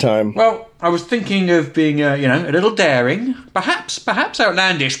idea this time? Well, I was thinking of being, a little daring, perhaps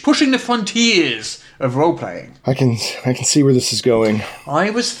outlandish, pushing the frontiers of role-playing. I can see where this is going.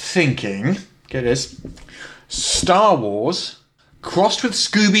 I was thinking, get this, Star Wars crossed with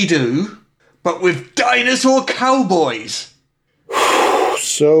Scooby-Doo, but with dinosaur cowboys.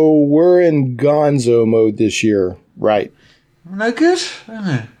 So we're in Gonzo mode this year, right? No good?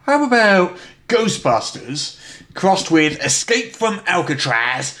 How about Ghostbusters crossed with Escape from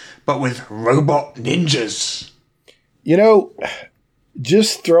Alcatraz, but with robot ninjas?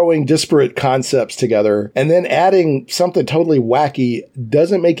 Just throwing disparate concepts together and then adding something totally wacky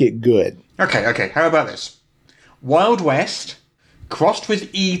doesn't make it good. Okay. How about this? Wild West crossed with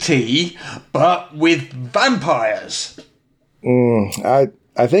E.T., but with vampires. I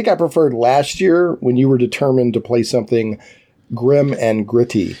think I preferred last year when you were determined to play something grim and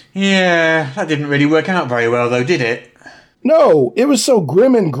gritty. Yeah, that didn't really work out very well, though, did it? No, it was so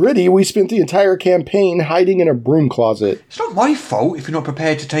grim and gritty, we spent the entire campaign hiding in a broom closet. It's not my fault if you're not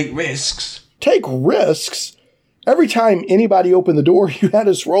prepared to take risks. Take risks? Every time anybody opened the door, you had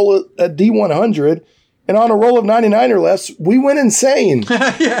us roll a D100, and on a roll of 99 or less, we went insane.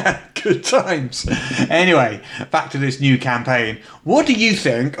 Yeah, good times. Anyway, back to this new campaign. What do you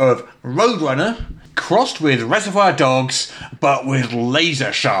think of Roadrunner crossed with Reservoir Dogs, but with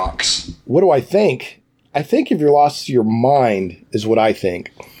laser sharks? What do I think? I think if you're lost your mind is what I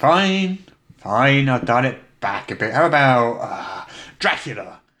think. Fine, I've done it back a bit. How about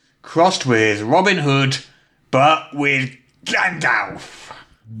Dracula crossed with Robin Hood, but with Gandalf?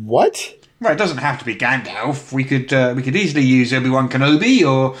 What? Well, it doesn't have to be Gandalf. We could easily use Obi-Wan Kenobi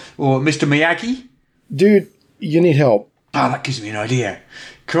or Mr. Miyagi. Dude, you need help. Oh, that gives me an idea.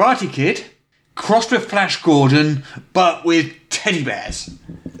 Karate Kid crossed with Flash Gordon, but with teddy bears.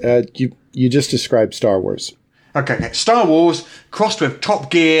 You just described Star Wars. Okay. Star Wars crossed with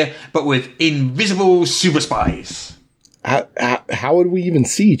Top Gear, but with invisible super spies. How would we even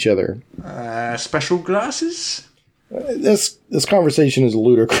see each other? Special glasses? This conversation is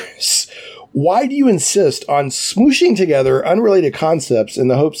ludicrous. Why do you insist on smooshing together unrelated concepts in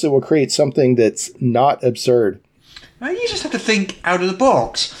the hopes it will create something that's not absurd? You just have to think out of the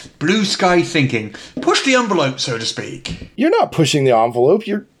box. Blue sky thinking. Push the envelope, so to speak. You're not pushing the envelope.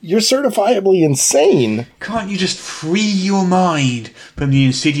 You're certifiably insane. Can't you just free your mind from the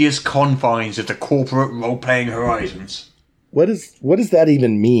insidious confines of the corporate role-playing horizons? What does that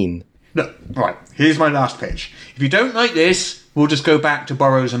even mean? Look, right, here's my last pitch. If you don't like this, we'll just go back to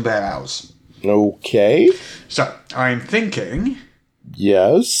Burrows and Bear Owls. Okay. So, I'm thinking...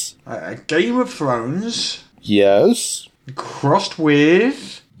 Yes. Game of Thrones... Yes. Crossed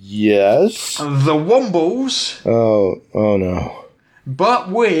with... Yes. The Wombles... Oh no.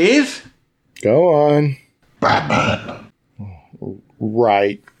 But with... Go on. Batman.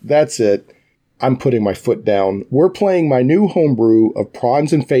 Right. That's it. I'm putting my foot down. We're playing my new homebrew of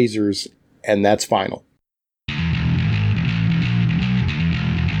Prawns and Phasers, and that's final.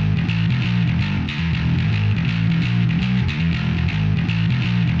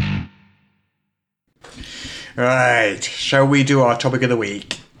 Right. Shall we do our topic of the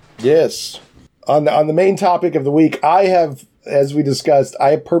week? Yes. On the main topic of the week, I have, as we discussed,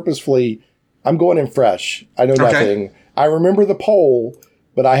 I'm going in fresh. I know nothing. I remember the poll,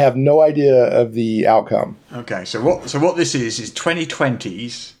 but I have no idea of the outcome. Okay, so what this is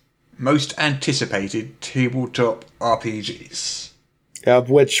 2020's most anticipated tabletop RPGs. Of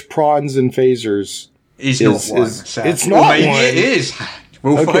which Prawns and Phasers is not one. It's not maybe one. It is.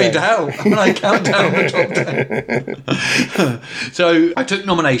 We'll find out when I count down the top 10. So I took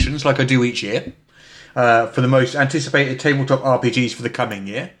nominations like I do each year for the most anticipated tabletop RPGs for the coming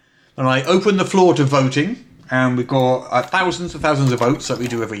year. And I opened the floor to voting. And we've got thousands and thousands of votes that we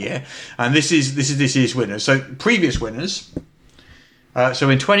do every year. And this is this year's winners. So previous winners. So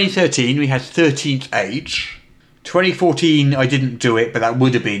in 2013 we had 13th Age. 2014 I didn't do it, but that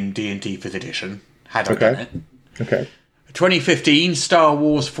would have been D&D 5th edition had I done it. Okay. 2015 Star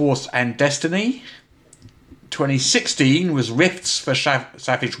Wars Force and Destiny. 2016 was Rifts for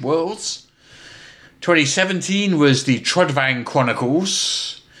Savage Worlds. 2017 was the Trudvang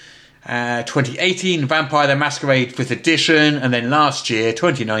Chronicles. 2018 Vampire the Masquerade 5th edition, and then last year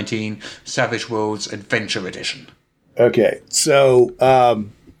 2019 Savage Worlds Adventure Edition. Okay, so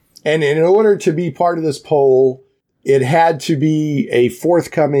and in order to be part of this poll, it had to be a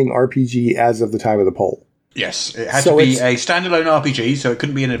forthcoming RPG as of the time of the poll. Yes, it had to be a standalone RPG, so it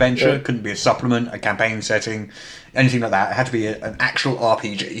couldn't be an adventure, it couldn't be a supplement, a campaign setting, anything like that. It had to be an actual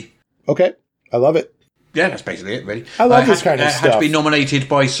RPG. Okay, I love it. Yeah, that's basically it, really. I love this kind of stuff. It had to be nominated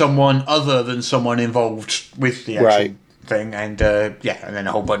by someone other than someone involved with the actual thing, and and then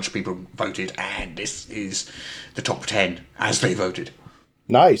a whole bunch of people voted, and this is the top 10 as they voted.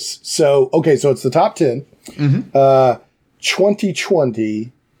 Nice. So, okay, so it's the top 10. Mm-hmm.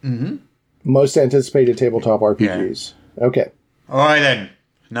 2020 most anticipated tabletop RPGs. Yeah. Okay. All right, then.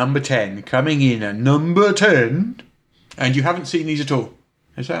 Number 10. Coming in at number 10. And you haven't seen these at all.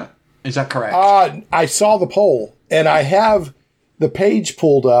 Is that correct? I saw the poll, and I have the page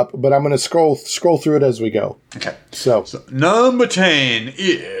pulled up, but I'm going to scroll through it as we go. Okay. So number 10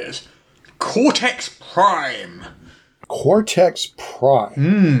 is Cortex Prime. Cortex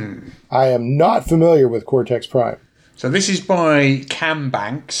Prime. I am not familiar with Cortex Prime. So this is by Cam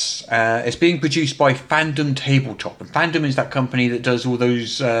Banks. It's being produced by Fandom Tabletop. And Fandom is that company that does all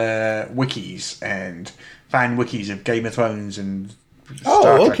those wikis and fan wikis of Game of Thrones and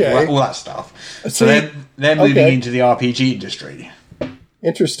Star Trek, all that stuff. So they're moving into the RPG industry.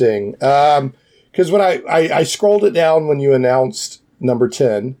 Interesting. Because when I scrolled it down when you announced number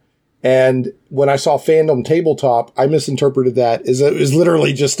 10, and when I saw Fandom Tabletop, I misinterpreted that as it was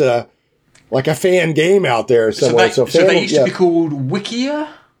literally just a fan game out there somewhere. So they used to be called Wikia?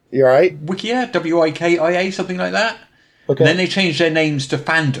 You're right. Wikia, Wikia, something like that. Okay. Then they changed their names to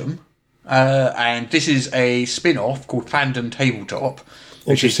Fandom. And this is a spin-off called Fandom Tabletop,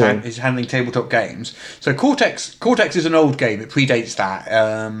 which is handling tabletop games. So Cortex is an old game. It predates that.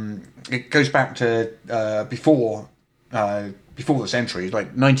 It goes back to before the century, like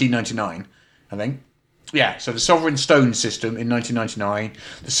 1999, I think. Yeah, so the Sovereign Stone system in 1999,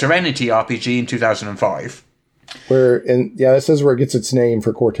 the Serenity RPG in 2005. That says where it gets its name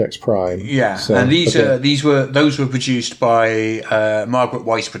for Cortex Prime. Yeah, so, and those were produced by Margaret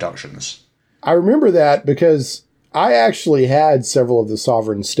Weiss Productions. I remember that because I actually had several of the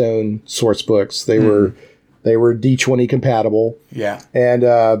Sovereign Stone source books. They were D20 compatible. Yeah, and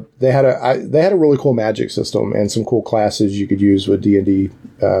they had a really cool magic system and some cool classes you could use with D&D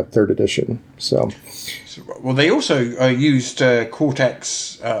 3rd edition. So, well, they also used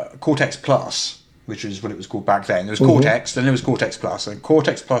Cortex Plus, which is what it was called back then. There was Cortex, then there was Cortex Plus. And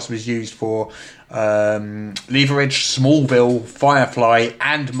Cortex Plus was used for Leverage, Smallville, Firefly,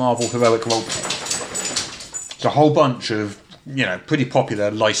 and Marvel Heroic Roleplay. It's a whole bunch of, pretty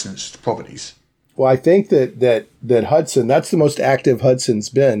popular licensed properties. Well, I think that Hudson, that's the most active Hudson's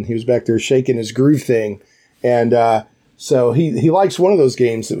been. He was back there shaking his groove thing. And so he likes one of those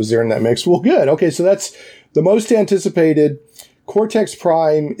games that was there in that mix. Well, good. Okay, so that's the most anticipated. Cortex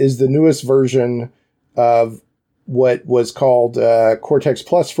Prime is the newest version of what was called Cortex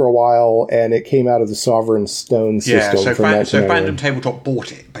Plus for a while, and it came out of the Sovereign Stone system. So Fandom Tabletop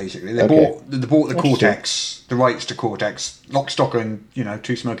bought it, basically. They bought the Cortex, the rights to Cortex, lock, stock, and,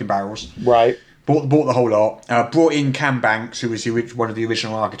 two smoking barrels. Right. Bought the whole lot. Brought in Cam Banks, who was one of the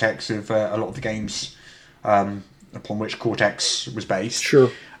original architects of a lot of the games upon which Cortex was based.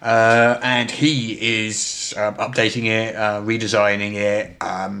 Sure. And he is updating it, redesigning it,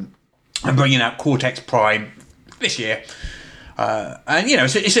 and bringing out Cortex Prime this year. And,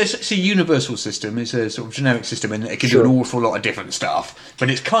 it's a universal system. It's a sort of generic system, and it can do an awful lot of different stuff.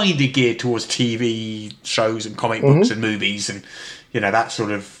 But it's kind of geared towards TV shows and comic books and movies and, that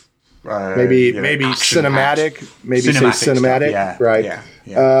sort of... maybe cinematic. Maybe say cinematic. Yeah, right.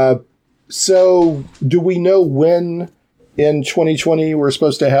 Yeah. So do we know when in 2020 we're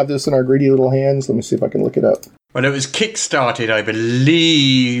supposed to have this in our greedy little hands? Let me see if I can look it up. Well, it was kickstarted, I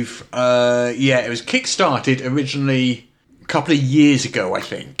believe. It was kickstarted originally a couple of years ago, I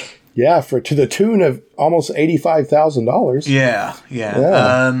think. Yeah, to the tune of almost $85,000. Yeah.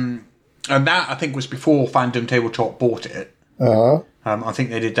 And that, I think, was before Fandom Tabletop bought it. Uh-huh. I think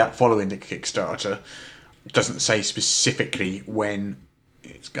they did that following the Kickstarter. It doesn't say specifically when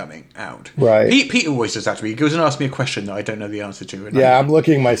it's coming out. Right. Pete always does that to me. He goes and asks me a question that I don't know the answer to. And I'm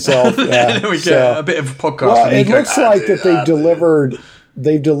looking myself. Yeah. Then we get a bit of a podcast. Well, it looks like that they've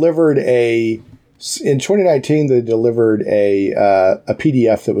delivered in 2019, they delivered a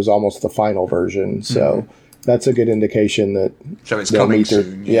PDF that was almost the final version. So that's a good indication that... So it's coming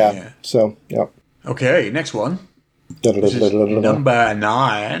soon. Yeah. So, yeah. Okay, next one. Number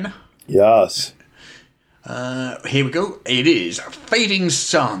 9. Yes. Here we go. It is Fading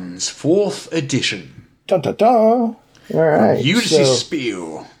Suns, 4th edition. Dun, dun, dun. All right. Ulysses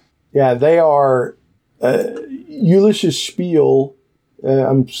Spiel. Yeah, they are Ulysses Spiel.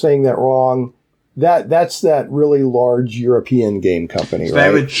 I'm saying that wrong. That's that really large European game company, so right?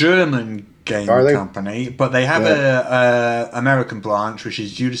 They're a German game company, but they have a American branch, which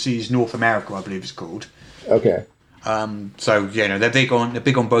is Ulysses North America, I believe it's called. Okay. So they're big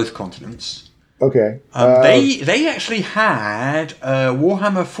on both continents. Okay. They actually had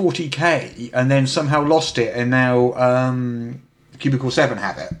Warhammer 40k and then somehow lost it, and now Cubicle 7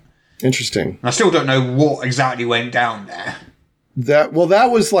 have it. Interesting. I still don't know what exactly went down there. That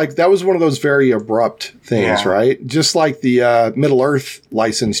was one of those very abrupt things, right? Just like the Middle Earth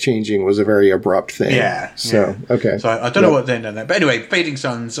license changing was a very abrupt thing. Yeah. So okay. So I don't know what they've done there, but anyway, Fading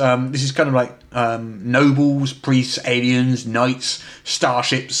Suns. This is kind of like nobles, priests, aliens, knights,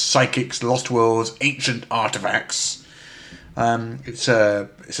 starships, psychics, lost worlds, ancient artifacts. It's a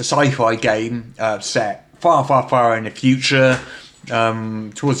sci-fi game set far, far, far in the future,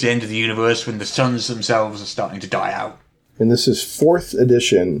 towards the end of the universe, when the suns themselves are starting to die out. And this is 4th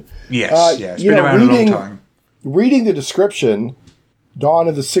edition. Yes, it's been around a long time. Reading the description, dawn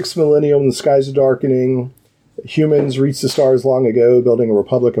of the 6th millennium, the skies are darkening. Humans reached the stars long ago, building a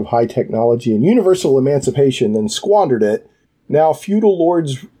republic of high technology and universal emancipation, then squandered it. Now feudal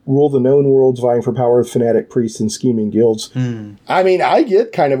lords rule the known worlds, vying for power with fanatic priests and scheming guilds. I mean, I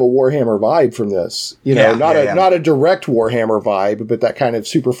get kind of a Warhammer vibe from this. Not a direct Warhammer vibe, but that kind of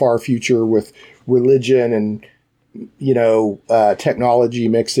super far future with religion and technology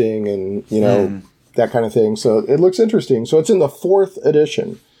mixing and, that kind of thing. So it looks interesting. So it's in the 4th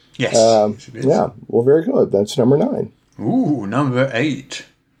edition. Yes. Yeah. Well, very good. That's number 9. Ooh, number 8.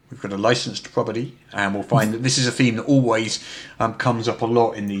 We've got a licensed property, and we'll find that this is a theme that always comes up a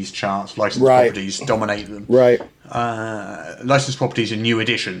lot in these charts. Licensed properties dominate them. Right. Licensed properties and new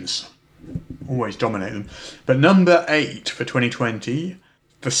editions always dominate them. But number 8 for 2020,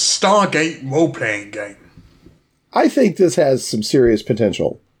 the Stargate role-playing game. I think this has some serious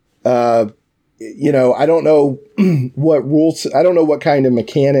potential. I don't know what rules. I don't know what kind of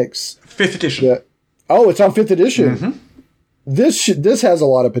mechanics. 5th edition. It's on 5th edition. Mm-hmm. This has a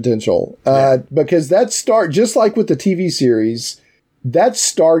lot of potential because just like with the TV series, that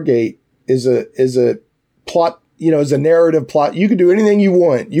Stargate is a plot. Is a narrative plot. You can do anything you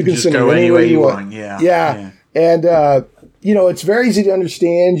want. You can just send go it anywhere you want. Yeah. And it's very easy to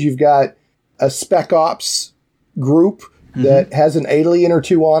understand. You've got a Spec Ops group that has an alien or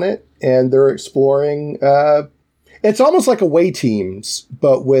two on it, and they're exploring. It's almost like Away Teams,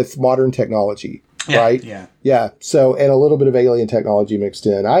 but with modern technology. right? Yeah. So, and a little bit of alien technology mixed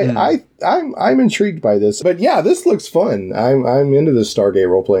in. I'm intrigued by this, but yeah, this looks fun. I'm into this Stargate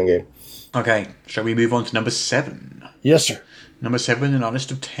role playing game. Okay, shall we move on to number 7? Yes, sir. Number 7 in our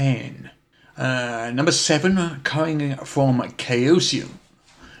list of 10. Number 7 coming from Chaosium,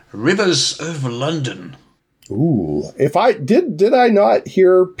 Rivers of London. Ooh, if I did I not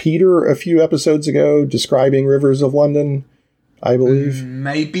hear Peter a few episodes ago describing Rivers of London? I believe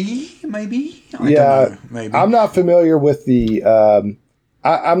maybe. I don't know. Maybe. I'm not familiar with the.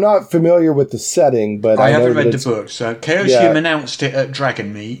 I'm not familiar with the setting, but I haven't know read the book. So Chaosium announced it at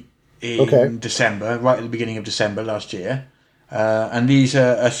Dragon Meet in December, right at the beginning of December last year. And these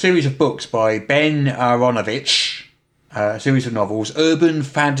are a series of books by Ben Aronovich, a series of novels, urban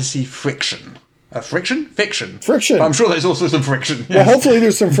fantasy fiction. Fiction. Friction. I'm sure there's also some friction. Well, hopefully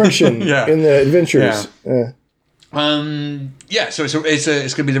there's some friction in the adventures. Yeah. So it's going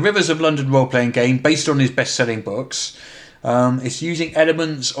to be the Rivers of London role-playing game based on his best-selling books. It's using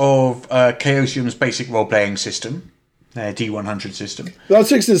elements of Chaosium's basic role-playing system, their D100 system. I was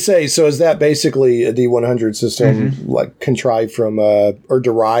fixing to say, so is that basically a D100 system, like contrived from or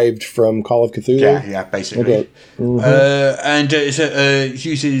derived from Call of Cthulhu? Yeah, basically. Okay. And it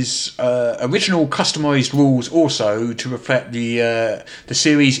uses original customized rules also to reflect the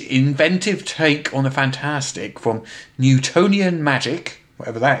series' inventive take on the fantastic, from Newtonian magic,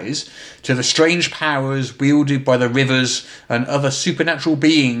 whatever that is, to the strange powers wielded by the rivers and other supernatural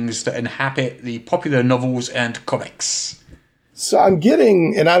beings that inhabit the popular novels and comics. So I'm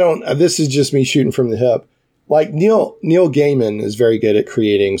getting, and I don't, this is just me shooting from the hip, like Neil Gaiman is very good at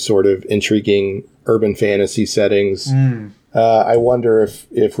creating sort of intriguing urban fantasy settings. I wonder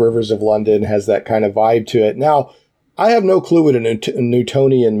if Rivers of London has that kind of vibe to it. Now, I have no clue what a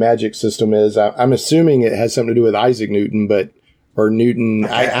Newtonian magic system is. I'm assuming it has something to do with Isaac Newton, or Newton.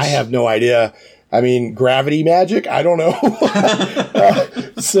 I have no idea. I mean, gravity magic? I don't know.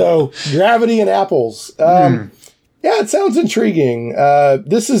 So, gravity and apples. Yeah, it sounds intriguing.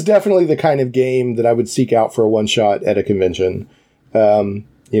 This is definitely the kind of game that I would seek out for a one-shot at a convention,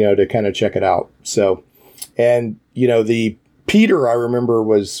 to kind of check it out. So, and, the Peter, I remember,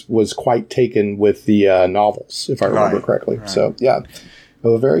 was quite taken with the novels, if I remember correctly. Right. So, yeah.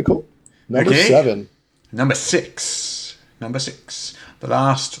 Oh, very cool. Number 7. Number 6. The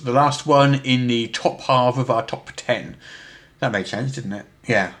last one in the top half of our top 10. That made sense, didn't it?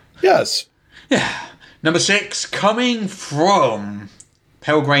 Yeah. Yes. Yeah. Number 6, coming from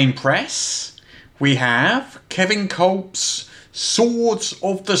Pelgrane Press, we have Kevin Kolb's Swords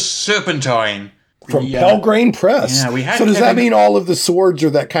of the Serpentine. From Pelgrane Press. Yeah, we had. So does that mean all of the swords are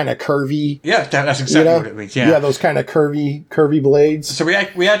that kind of curvy? Yeah, that's exactly what it means. Yeah, those kind of curvy blades. So we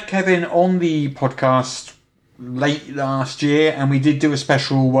had Kevin on the podcast late last year, and we did do a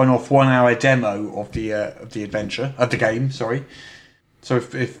special one-off 1-hour demo of the adventure of the game. Sorry. So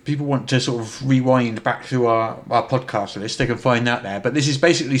if people want to sort of rewind back to our podcast list, they can find that there. But this is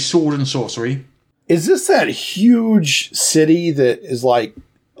basically sword and sorcery. Is this that huge city that is like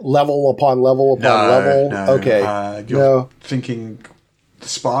level upon level upon level? No. Okay. You're thinking the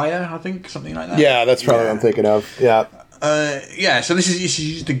Spire, I think, something like that. Yeah, that's probably what I'm thinking of. Yeah. So this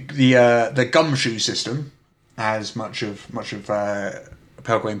is the gumshoe system, as much of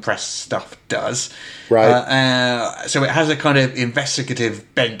Pelgrane Press stuff does. Right. So it has a kind of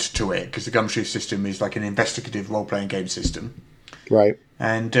investigative bent to it, because the gumshoe system is like an investigative role-playing game system. Right.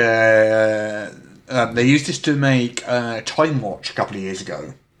 And they used this to make Time Watch a couple of years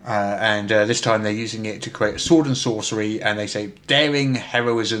ago. And this time they're using it to create sword and sorcery, and they say daring,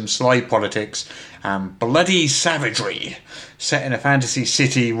 heroism, sly politics, and bloody savagery, set in a fantasy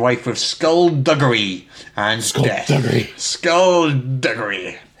city rife with skullduggery and death.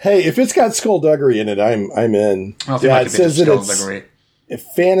 Skullduggery. Hey, if it's got skullduggery in it, I'm in. It says that it's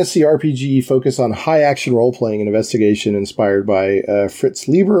a fantasy RPG focused on high action role playing and investigation, inspired by Fritz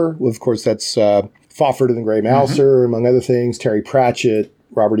Leiber. Well, of course, that's Fafhrd and the Grey Mouser, among other things. Terry Pratchett,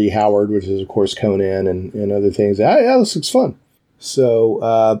 Robert E. Howard, which is, of course, Conan and other things. Yeah, this looks fun.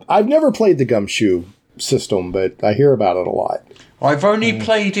 So, I've never played the Gumshoe system, but I hear about it a lot. I've only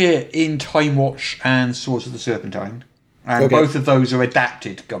played it in Time Watch and Swords of the Serpentine. And both of those are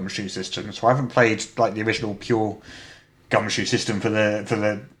adapted Gumshoe systems. So I haven't played like the original pure Gumshoe system for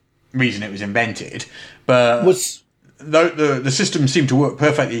the reason it was invented. But the system seemed to work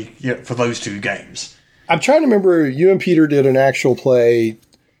perfectly for those two games. I'm trying to remember, you and Peter did an actual play,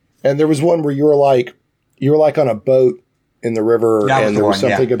 and there was one where you were like on a boat in the river, and there was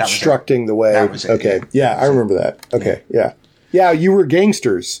something obstructing the way. That was it, okay, yeah, I remember that. Okay, yeah, you were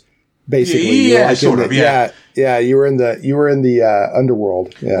gangsters, basically. Yeah, sort of. Yeah. Yeah. You were in the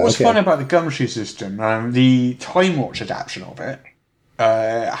underworld. Yeah. What's fun about the Gumshoe system? The Time Watch adaptation of it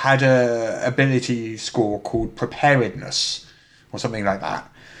had a ability score called Preparedness or something like that.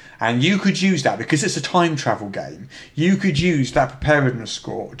 And you could use that, because it's a time travel game, you could use that preparedness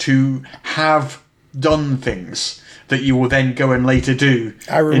score to have done things that you will then go and later do.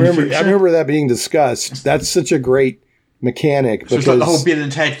 I remember that being discussed. That's such a great mechanic. So it's like the whole Bill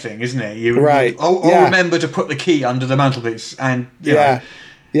and Ted thing, isn't it? Right. I'll remember to put the key under the mantelpiece. And that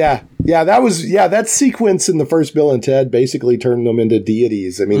sequence in the first Bill and Ted basically turned them into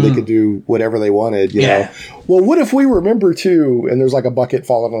deities. I mean, they could do whatever they wanted, you know. Well, what if we remember too, and there's like a bucket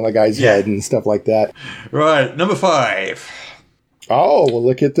falling on a guy's head and stuff like that? Right, number 5. Oh, well,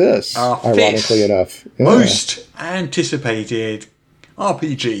 look at this. Ironically enough. Yeah. Most anticipated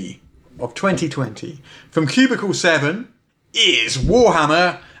RPG of 2020 from Cubicle 7 is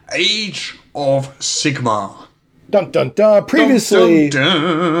Warhammer Age of Sigmar. Dun dun dun. Previously,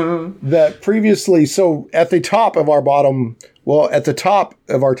 Dun, dun. So at the top of our at the top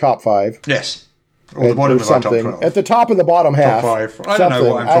of our top 5. Yes. Or the bottom of our top 12. At the top of the bottom half. Top 5. I don't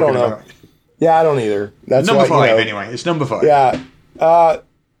know what I'm talking about. Yeah, I don't either. That's number 5, anyway. It's number 5. Yeah.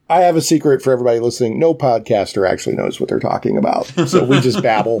 I have a secret for everybody listening. No podcaster actually knows what they're talking about. So we just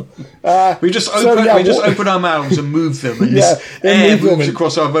babble. We just open our mouths and move them. And air moves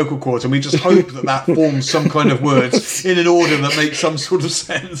across our vocal cords. And we just hope that forms some kind of words in an order that makes some sort of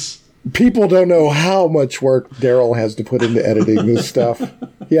sense. People don't know how much work Daryl has to put into editing this stuff.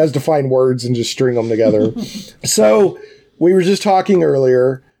 He has to find words and just string them together. So we were just talking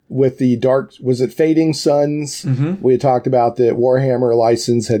earlier with the was it Fading Suns? Mm-hmm. We had talked about the Warhammer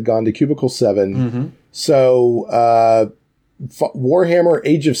license had gone to Cubicle 7. Mm-hmm. So Warhammer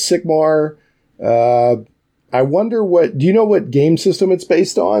Age of Sigmar, I wonder do you know what game system it's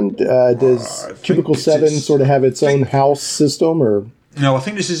based on? Does Cubicle 7 sort of have its own house system, or? No, I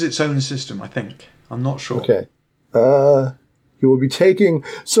think this is its own system, I think. I'm not sure. Okay. You will be taking...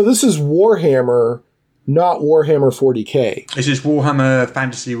 So this is Warhammer, not Warhammer 40K. This is Warhammer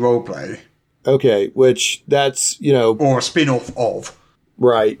Fantasy Roleplay. Okay, which that's, or a spin-off of.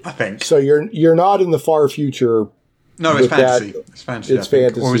 Right. I think. So you're not in the far future. No, it's fantasy. It's fantasy. It's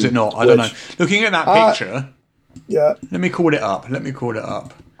fantasy. Or is it not? I don't know. Looking at that picture... Yeah. Let me call it up.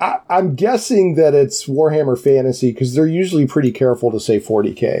 I'm guessing that it's Warhammer Fantasy, because they're usually pretty careful to say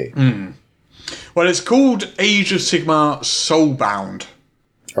 40K. Mm. Well, it's called Age of Sigmar Soulbound.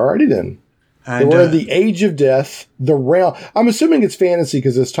 Alrighty then. And we're in the Age of Death, the realm. I'm assuming it's fantasy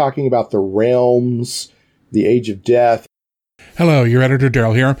because it's talking about the realms, the Age of Death. Hello, your editor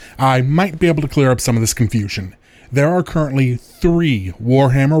Daryl here. I might be able to clear up some of this confusion. There are currently 3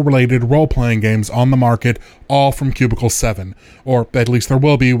 Warhammer-related role-playing games on the market, all from Cubicle 7, or at least there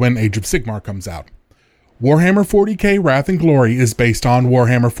will be when Age of Sigmar comes out. Warhammer 40k Wrath and Glory is based on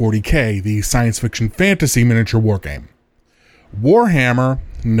Warhammer 40k, the science fiction fantasy miniature wargame. Warhammer,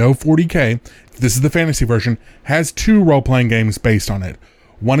 no 40k, this is the fantasy version, has 2 role-playing games based on it.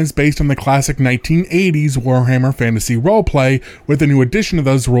 One is based on the classic 1980s Warhammer Fantasy roleplay, with a new addition of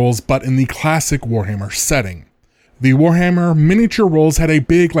those rules, but in the classic Warhammer setting. The Warhammer miniature rules had a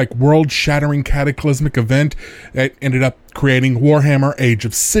big, world-shattering cataclysmic event that ended up creating Warhammer Age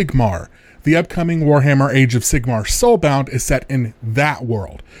of Sigmar. The upcoming Warhammer Age of Sigmar Soulbound is set in that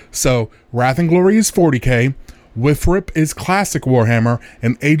world. So, Wrath and Glory is 40k, Withrip is classic Warhammer,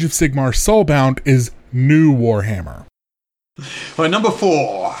 and Age of Sigmar Soulbound is new Warhammer. Well, number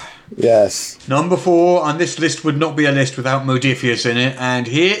 4. Yes. Number 4 on this list would not be a list without Modiphius in it, and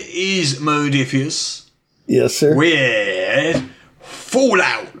here is Modiphius. Yes, sir. With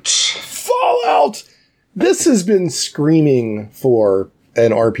Fallout. Fallout! This has been screaming for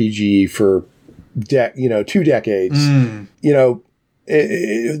an RPG for 2 decades. Mm.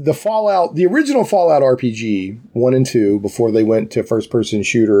 The Fallout, the original Fallout RPG 1 and 2, before they went to first-person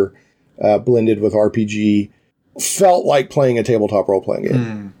shooter blended with RPG, felt like playing a tabletop role-playing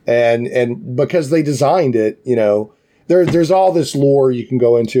game. And because they designed it, there's all this lore you can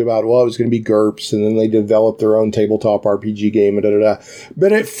go into about, it was going to be GURPS, and then they developed their own tabletop RPG game,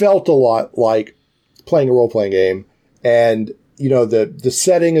 But it felt a lot like playing a role-playing game. And, the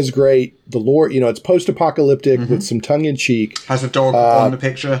setting is great. The lore, it's post-apocalyptic with some tongue-in-cheek. Has a dog on the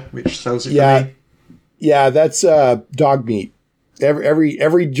picture, which sells it for me. Yeah, that's dog meat.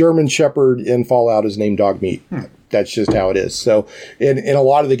 Every German Shepherd in Fallout is named Dog Meat. That's just how it is. So in a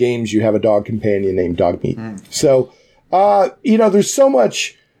lot of the games, you have a dog companion named Dog Meat. So, there's so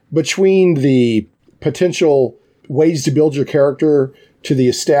much between the potential ways to build your character to the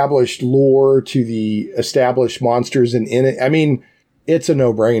established lore to the established monsters in it. I mean, it's a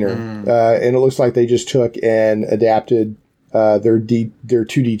no-brainer. And it looks like they just took and adapted their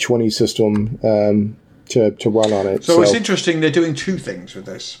 2D20 system to run on it. So it's interesting. They're doing two things with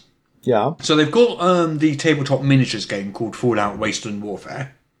this. Yeah. So they've got the tabletop miniatures game called Fallout Wasteland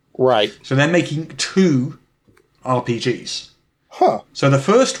Warfare. Right. So they're making 2 RPGs. Huh. So the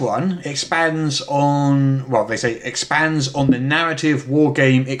first one expands on the narrative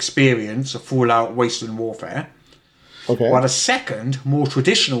wargame experience of Fallout Wasteland Warfare. Okay. While the second, more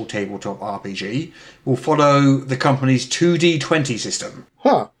traditional tabletop RPG will follow the company's 2D20 system.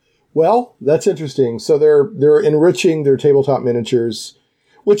 Huh. Well, that's interesting. So they're enriching their tabletop miniatures,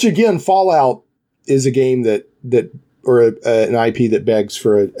 which again, Fallout is a game that or an IP that begs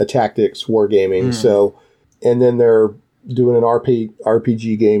for a tactics wargaming. So, and then they're doing an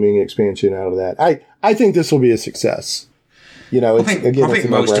RPG gaming expansion out of that. I think this will be a success. I think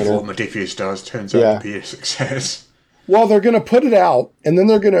most of what Modiphius does turns out to be a success. Well, they're going to put it out, and then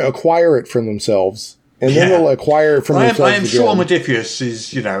they're going to acquire it from themselves, and then they'll acquire it from themselves. I am sure Modiphius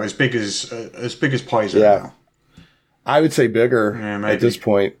is as big as Paizo now. I would say bigger at this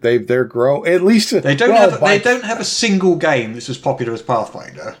point. They're grown. At least they don't have a single game that's as popular as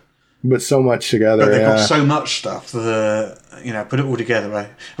Pathfinder. But so much together. But they've got so much stuff that put it all together. Right?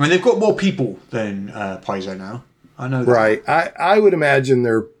 I mean, they've got more people than Paizo now. I know that. Right. I would imagine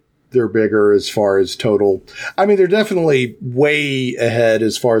they're bigger as far as total. I mean, they're definitely way ahead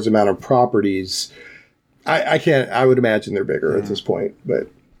as far as amount of properties. I would imagine they're bigger at this point,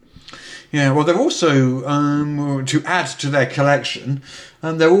 but. Yeah, well, they're also, to add to their collection,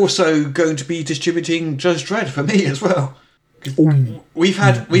 they're also going to be distributing Judge Dredd for me as well. We've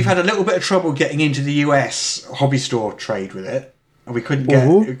had a little bit of trouble getting into the US hobby store trade with it. And we couldn't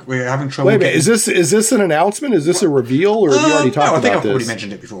get. We're having trouble. Wait a minute, is this an announcement? Is this a reveal, or have you already talked about this? I think I've already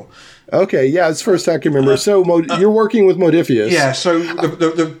mentioned it before. Okay, yeah, it's the first time I can remember. So you're working with Modiphius. Yeah, so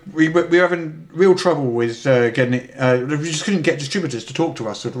we're having real trouble with getting it. We just couldn't get distributors to talk to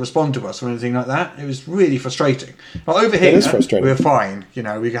us or to respond to us or anything like that. It was really frustrating. Well, over here, we're fine.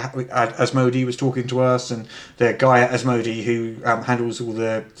 Asmodee was talking to us, and the guy at Asmodee who handles all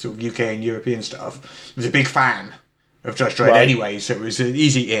the sort of UK and European stuff was a big fan of Judge Dredd anyway, so it was an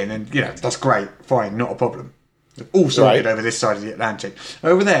easy in, and that's great, fine, not a problem. All sorted over this side of the Atlantic.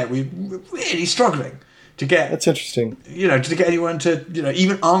 Over there, we're really struggling to get. That's interesting. To get anyone to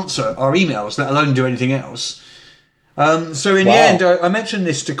even answer our emails, let alone do anything else. So in the end, I mentioned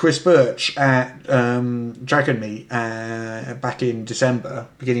this to Chris Birch at Dragon Meet back in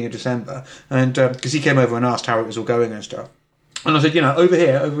beginning of December, and because he came over and asked how it was all going and stuff, and I said, over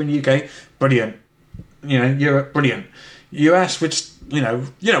here, over in the UK, brilliant. Europe, brilliant. US, which we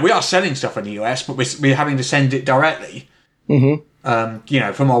are selling stuff in the US, but we're having to send it directly.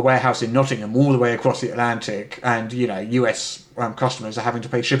 Mm-hmm. From our warehouse in Nottingham all the way across the Atlantic, and US customers are having to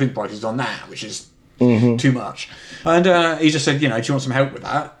pay shipping prices on that, which is too much. And he just said, do you want some help with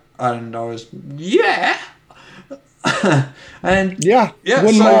that? And I was, and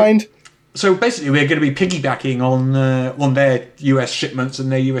wouldn't mind. So basically, we're going to be piggybacking on their US shipments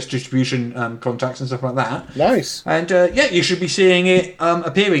and their US distribution contacts and stuff like that. Nice. And you should be seeing it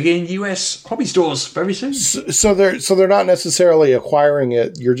appearing in US hobby stores very soon. So they're not necessarily acquiring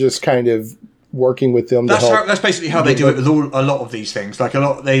it. You're just kind of working with them. That's basically how they do it with a lot of these things. Like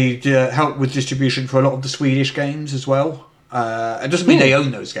they help with distribution for a lot of the Swedish games as well. It doesn't mean they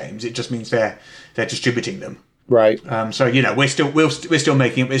own those games. It just means they're distributing them. Right. So we're still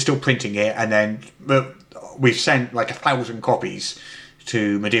making it, we're still printing it, and then we've sent like 1,000 copies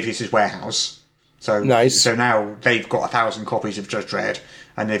to Modiphius' warehouse. So nice. So now they've got 1,000 copies of Judge Dredd,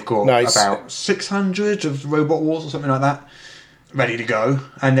 and they've got about 600 of Robot Wars or something like that ready to go,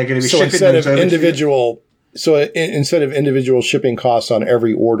 and they're going to be shipping those over. Instead of individual shipping costs on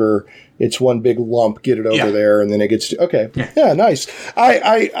every order, it's one big lump. Get it over there, and then it gets nice.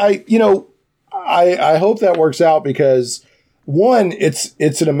 I hope that works out because one,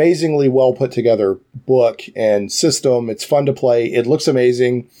 it's an amazingly well put together book and system. It's fun to play. It looks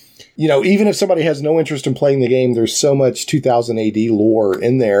amazing. Even if somebody has no interest in playing the game, there's so much 2000 AD lore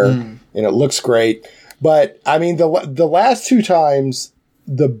in there, and it looks great. But I mean, the last two times,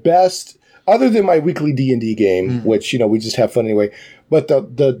 the best, other than my weekly D&D game, which we just have fun anyway. But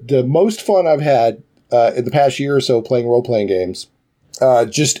the most fun I've had in the past year or so playing role playing games.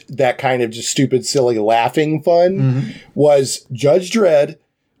 Just that kind of just stupid, silly, laughing fun was Judge Dredd,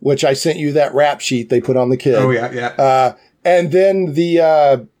 which I sent you that rap sheet they put on the kid. Oh, yeah. And then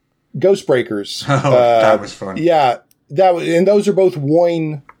the Ghostbreakers. Oh, that was fun. Yeah, and those are both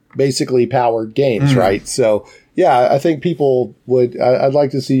Wine basically powered games, right? So yeah, I think people would. I'd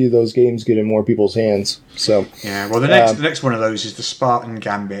like to see those games get in more people's hands. So yeah, well, the next one of those is the Spartan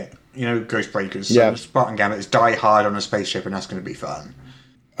Gambit. You know, Ghostbreakers. So Yeah. the Spartan Gambit is Die Hard on a spaceship, and that's going to be fun.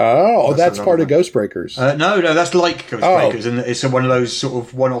 that's part of Ghostbreakers. No, that's like Ghostbreakers, and it's one of those sort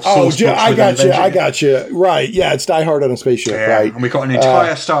of one-off. source books I with an got you. adventure. I got you. Right. Yeah, it's Die Hard on a spaceship. Yeah, Right. and we've got an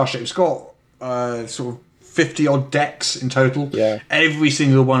entire starship. It's got sort of 50-odd decks in total. Yeah. Every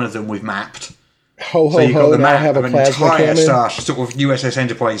single one of them we've mapped. Ho ho So you've got ho! the Now I map have of a an plasma entire cannon. starship, sort of USS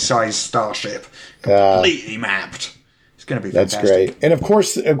Enterprise-sized starship, completely mapped. It's going to be That's fantastic. great. And of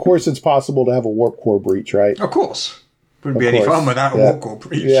course, it's possible to have a warp core breach, right? Of course. Wouldn't be Of any course. fun without a Yeah. warp core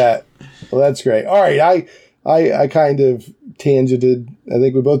breach. Yeah. Well, that's great. All right, I kind of tangented. I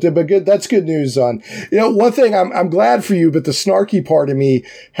think we both did, but good. That's good news on. One thing I'm glad for you, but the snarky part of me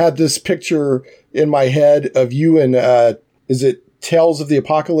had this picture in my head of you and is it Tales of the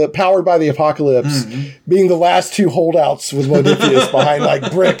Apocalypse, Powered by the Apocalypse, being the last two holdouts with Modiphius behind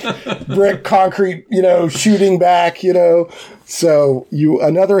like brick concrete, shooting back, So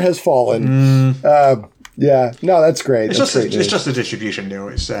another has fallen. Yeah, no, that's great. It's That's just great news. just a distribution deal.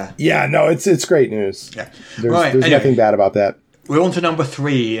 It's Yeah, no, it's great news. yeah. There's Right, anyway, nothing bad about that. we're on to number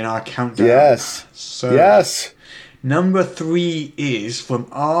 3 in our countdown. Yes. So Yes. number 3 is from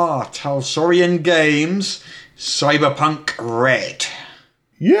Talsorian Games, Cyberpunk Red.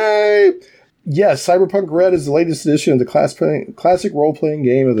 Yay! Yes, Cyberpunk Red is the latest edition of the classic role-playing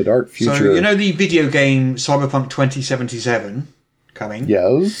game of the dark future. So you know the video game Cyberpunk 2077 coming.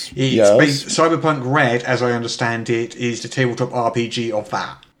 Yes. Cyberpunk Red, as I understand it, is the tabletop RPG of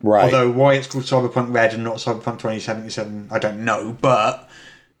that. Right. Although why it's called Cyberpunk Red and not Cyberpunk 2077, I don't know. But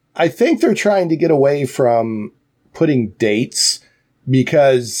I think they're trying to get away from putting dates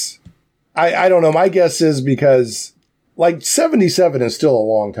because I don't know. My guess is because 77 is still a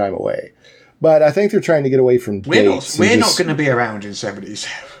long time away. But I think they're trying to get away from dates. we're not going to be around in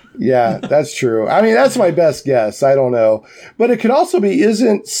 77. Yeah, that's true. I mean, that's my best guess. I don't know, but it could also be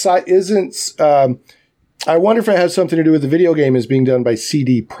I wonder if it has something to do with the video game is being done by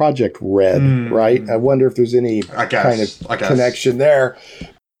CD Projekt Red, right? I wonder if there's any kind of connection there.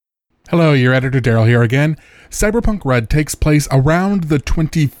 Hello, your editor Daryl here again. Cyberpunk Red takes place around the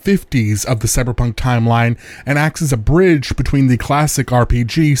 2050s of the Cyberpunk timeline and acts as a bridge between the classic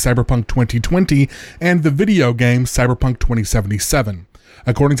RPG Cyberpunk 2020 and the video game Cyberpunk 2077.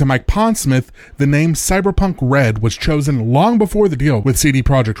 According to Mike Pondsmith, the name Cyberpunk Red was chosen long before the deal with CD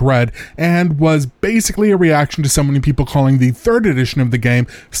Projekt Red and was basically a reaction to so many people calling the third edition of the game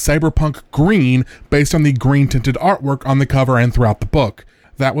Cyberpunk Green based on the green-tinted artwork on the cover and throughout the book.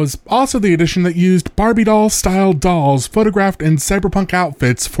 That was also the edition that used Barbie doll-style dolls photographed in cyberpunk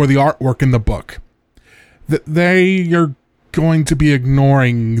outfits for the artwork in the book. They are going to be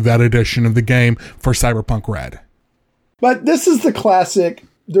ignoring that edition of the game for Cyberpunk Red. But this is the classic.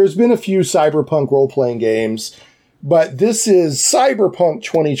 There's been a few Cyberpunk role-playing games, but this is Cyberpunk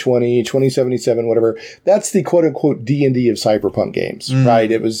 2020, 2077, whatever. That's the quote-unquote D&D of Cyberpunk games,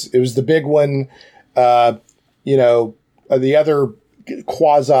 right? It was the big one. The other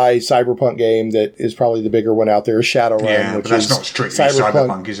quasi-Cyberpunk game that is probably the bigger one out there is Shadowrun. Yeah, which but that's is not strictly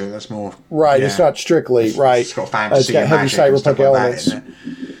cyberpunk, is it? That's more... Right, yeah. it's not strictly, right. It's got fantasy It's got heavy and magic and stuff cyberpunk like elements. that,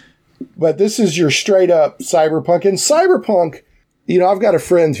 isn't it? But this is your straight up cyberpunk. And cyberpunk, I've got a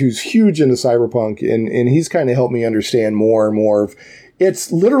friend who's huge into cyberpunk, and he's kind of helped me understand more and more of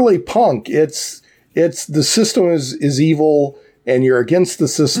it's literally punk. It's the system is evil and you're against the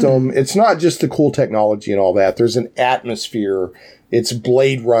system. It's not just the cool technology and all that. There's an atmosphere. It's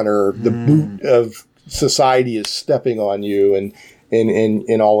Blade Runner. The boot of society is stepping on you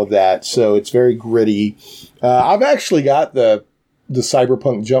and all of that. So it's very gritty. I've actually got the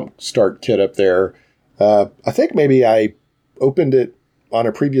Cyberpunk Jumpstart kit up there. I think maybe I opened it on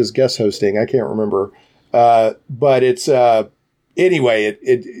a previous guest hosting. I can't remember. But it's anyway.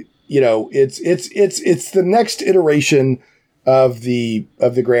 It's the next iteration of the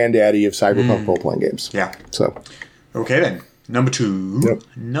granddaddy of cyberpunk role playing games. Yeah. So okay then. Number 2. Yep.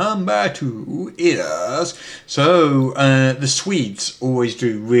 Number 2 is the Swedes always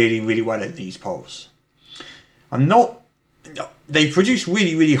do really, really well at these polls. They produce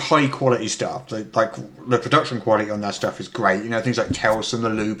really, really high quality stuff. Like the production quality on that stuff is great. Things like Tales from the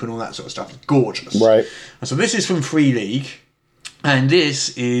Loop and all that sort of stuff is gorgeous. Right. And so this is from Free League, and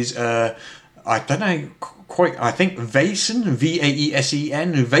this is I don't know quite. I think Vaesen,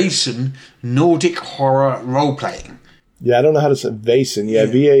 Vaesen, Vaesen Nordic horror role playing. Yeah, I don't know how to say Vaesen. Yeah,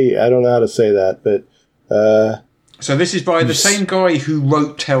 VA. I don't know how to say that, but so this is by the same guy who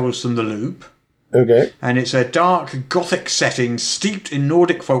wrote Tales from the Loop. okay. And it's a dark Gothic setting steeped in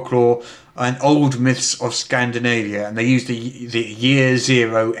Nordic folklore and Old Myths of Scandinavia, and they use the Year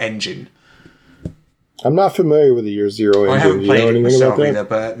Zero engine. I'm not familiar with the Year Zero engine. I haven't played it myself that? either,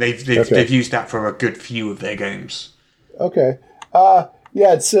 but they've used that for a good few of their games. Okay.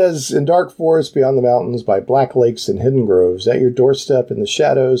 Yeah, it says, in dark forests beyond the mountains, by black lakes and hidden groves, at your doorstep in the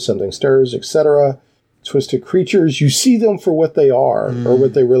shadows, something stirs, etc. Twisted creatures, you see them for what they are, or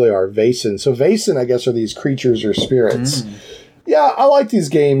what they really are. Vaesen. So Vaesen, I guess, are these creatures or spirits. Yeah, I like these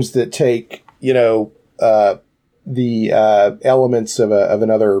games that take, the elements of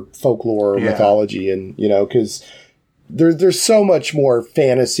another folklore or mythology, and, because there's so much more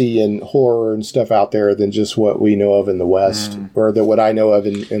fantasy and horror and stuff out there than just what we know of in the West, or what I know of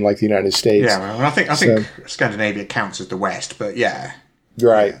in like the United States. Yeah, well, I think Scandinavia counts as the West, but yeah.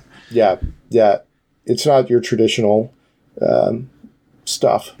 Right. Yeah. It's not your traditional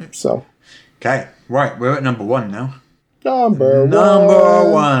stuff. So. Okay, right, we're at number 1 now. Number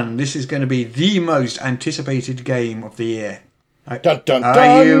one. This is going to be the most anticipated game of the year. Dun, dun, Are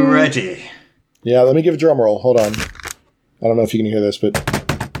dun. you ready? Yeah, let me give a drum roll. Hold on. I don't know if you can hear this, but...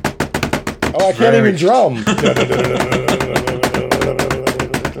 Oh, I can't even drum.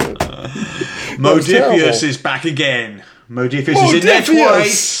 Modifius is back again. Modifius is in there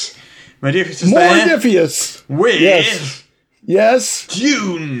twice. Modifius is there. Modifius. With... Yes.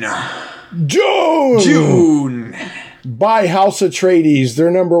 Dune. By House Atreides. They're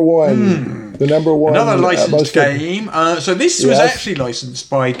number one. The number one. Another licensed game. So this was actually licensed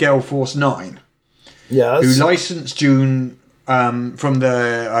by Gale Force 9. Yes. Who licensed Dune from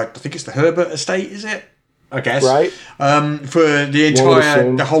the, I think it's the Herbert estate, is it? I guess. Right. For the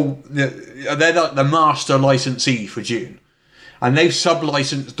entire, they're like the master licensee for Dune. And they've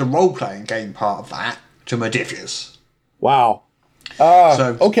sub-licensed the role-playing game part of that to Modifius. Wow.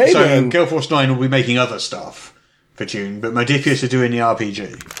 Okay, so then. Gale Force 9 will be making other stuff for Dune, but Modifius are doing the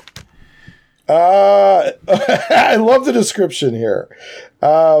RPG. I love the description here.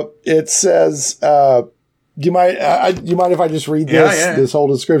 It says, do you mind if I just read this whole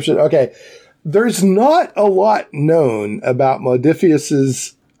description? Okay. There's not a lot known about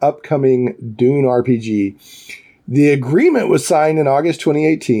Modifius's upcoming Dune RPG. The agreement was signed in August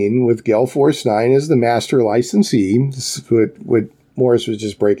 2018 with Gale Force 9 as the master licensee. This is what Morris was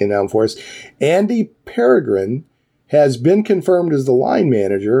just breaking down for us. Andy Peregrine has been confirmed as the line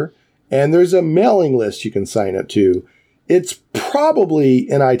manager, and there's a mailing list you can sign up to. It's probably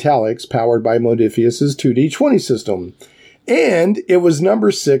in italics, powered by Modifius's 2D20 system. And it was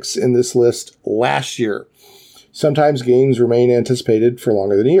number 6 in this list last year. Sometimes games remain anticipated for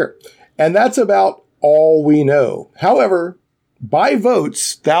longer than a year. And that's about all we know. However, by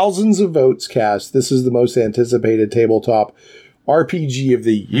votes, thousands of votes cast, this is the most anticipated tabletop RPG of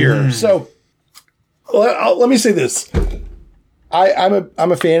the year. So, let me say this. I'm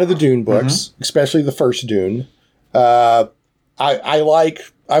a fan of the Dune books, especially the first Dune. I've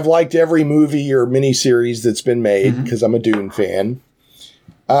liked every movie or miniseries that's been made because I'm a Dune fan.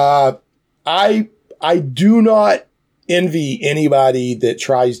 I do not envy anybody that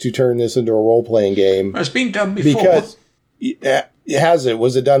tries to turn this into a role-playing game. It's been done before. Because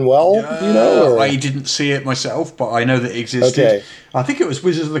was it done well? I didn't see it myself, but I know that it existed. Okay. I think it was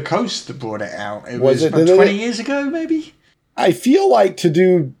Wizards of the Coast that brought it out. It was about 20 years ago, maybe? I feel like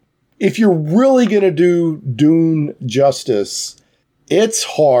if you're really going to do Dune justice, it's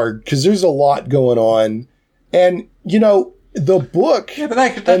hard because there's a lot going on. And, the book... Yeah, but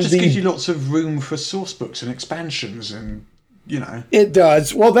that just gives you lots of room for source books and expansions and, It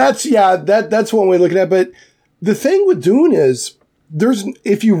does. Well, that's one way of looking at it. But the thing with Dune is,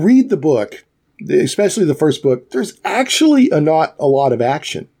 if you read the book, especially the first book, there's actually not a lot of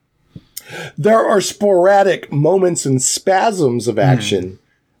action. There are sporadic moments and spasms of action,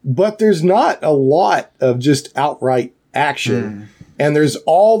 but there's not a lot of just outright action. And there's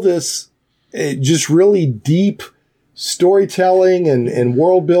all this just really deep storytelling and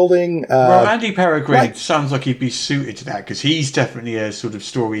world building. Well, Andy Peregrine sounds like he'd be suited to that because he's definitely a sort of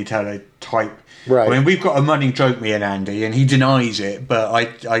storyteller type. Right. I mean, we've got a running joke, me and Andy, and he denies it, but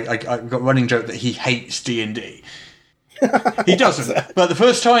I've got a running joke that he hates D&D. He doesn't. But the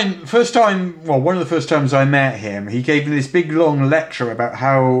first time, one of the first times I met him, he gave me this big long lecture about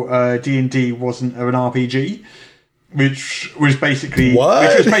how D&D wasn't an RPG, which was basically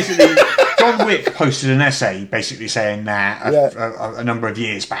John Wick posted an essay basically saying that a number of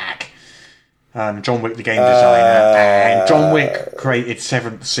years back. John Wick, the game designer, and John Wick created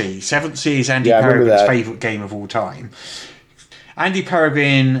Seventh Sea. Seventh Sea is Andy Peregrine's favourite game of all time. Andy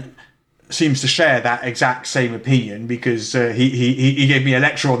Peregrine seems to share that exact same opinion because he gave me a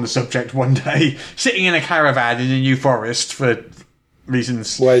lecture on the subject one day, sitting in a caravan in the New Forest for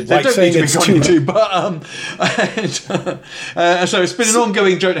reasons. Right, They like don't saying need to it's be gone into, but so it's been an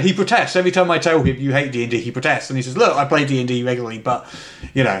ongoing joke. He protests every time I tell him you hate D&D. He protests, and he says, "Look, I play D&D regularly, but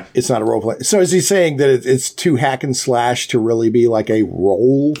it's not a role play." So is he saying that it's too hack and slash to really be like a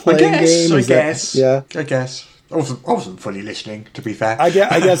role playing game? I guess. Yeah, I guess. I wasn't fully listening, to be fair. I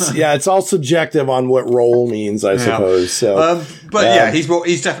guess, yeah, it's all subjective on what role means, I suppose. So,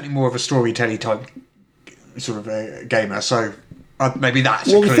 he's definitely more of a storytelling type sort of a gamer. So maybe that's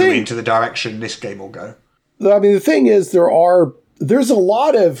a clue into the direction this game will go. I mean, the thing is, there's a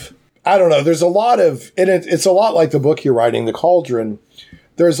lot of, I don't know, there's a lot of, and it's a lot like the book you're writing, The Cauldron.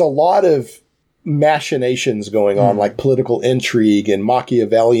 There's a lot of machinations going on, like political intrigue and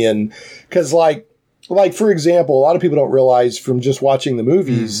Machiavellian, because like for example, a lot of people don't realize from just watching the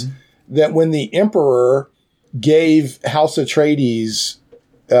movies that when the Emperor gave House Atreides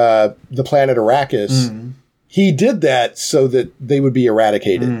the planet Arrakis, he did that so that they would be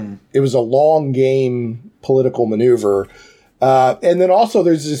eradicated. It was a long game political maneuver, and then also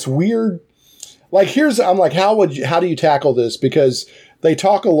there's this weird, like I'm like, how do you tackle this? Because they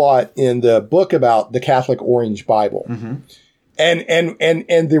talk a lot in the book about the Catholic Orange Bible, and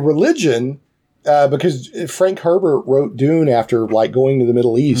the religion. Because Frank Herbert wrote Dune after like going to the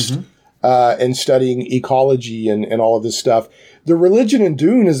Middle East and studying ecology and all of this stuff. The religion in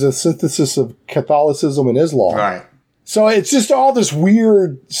Dune is a synthesis of Catholicism and Islam. Right. So it's just all this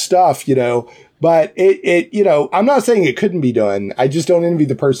weird stuff, but it I'm not saying it couldn't be done. I just don't envy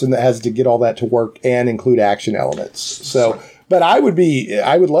the person that has to get all that to work and include action elements. So, but I would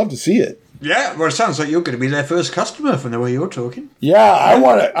love to see it. Yeah, well, it sounds like you're going to be their first customer from the way you're talking. Yeah, I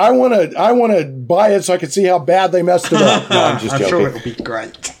want to buy it so I can see how bad they messed it up. No, I'm just joking. I'm sure it'll be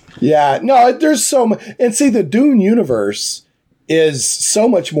great. Yeah, no, there's so much, and see, the Dune universe is so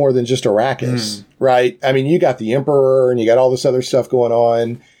much more than just Arrakis, right? I mean, you got the Emperor and you got all this other stuff going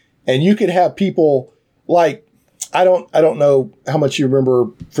on, and you could have people like I don't know how much you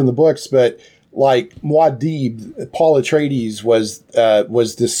remember from the books, but like Muad'Dib, Paul Atreides was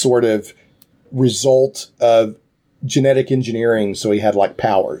this sort of result of genetic engineering, so he had like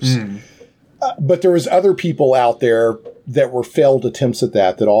powers. But there was other people out there that were failed attempts at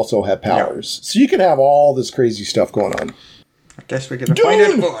that also have powers. So you can have all this crazy stuff going on. I guess we're going to find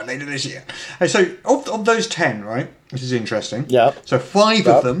out more later this year. And so of those 10, right, which is interesting. Yeah. So 5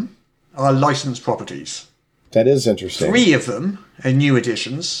 of them are licensed properties. That is interesting. 3 of them are new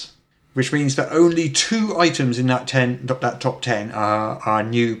additions, which means that only 2 items in that top 10 are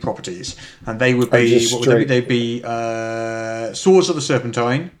new properties, and they would be They'd be Swords of the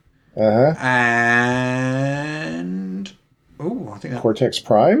Serpentine, and I think that Cortex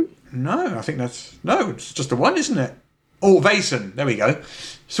Prime. No, I think it's just the one, isn't it? Oh, Vaesen. There we go.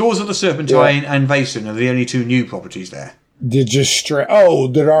 Swords of the Serpentine and Vaesen are the only 2 new properties there.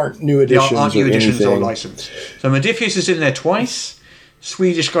 That aren't new additions. Aren't new additions or licensed. So Modiphius is in there twice.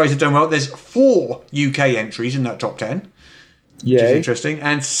 Swedish guys have done well. There's 4 UK entries in that top 10, which is interesting.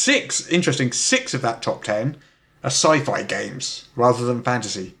 And 6 of that top 10 are sci-fi games rather than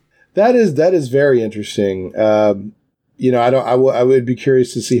fantasy. That is very interesting. I would be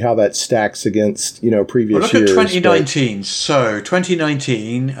curious to see how that stacks against previous years. Look at 2019. But... So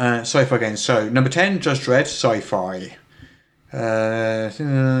 2019 sci-fi games. So number 10, Judge Dredd, sci-fi.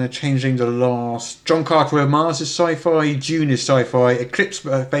 Changing the last. John Carter of Mars is sci-fi. Dune is sci-fi. Eclipse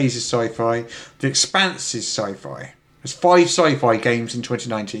Phase is sci-fi. The Expanse is sci-fi. There's 5 sci-fi games in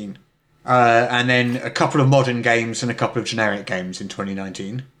 2019, and then a couple of modern games and a couple of generic games in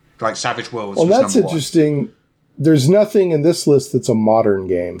 2019, like Savage Worlds. Well, that's interesting. There's nothing in this list that's a modern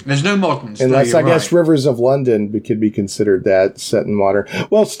game. There's no moderns, unless I guess Rivers of London could be considered that set in modern.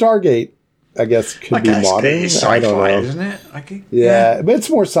 Well, Stargate, I guess, could be modern. It's sci-fi, I don't know. Isn't it? Yeah, but it's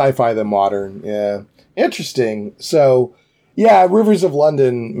more sci-fi than modern. Yeah. Interesting. So, yeah, Rivers of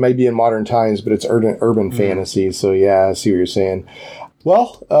London may be in modern times, but it's urban fantasy. So, yeah, I see what you're saying.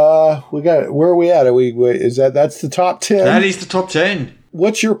 Well, where are we at? That's the top 10? That is the top 10.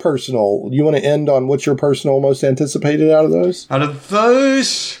 What's your personal? You want to end on what's your personal most anticipated out of those? Out of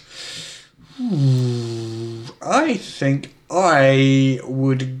those, I think I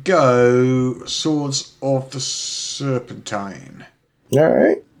would go Swords of the Serpentine. All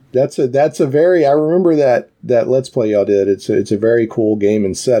right, that's a very. I remember that Let's Play y'all did. It's a very cool game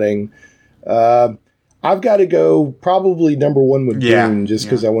and setting. I've got to go probably number 1 with Dune, just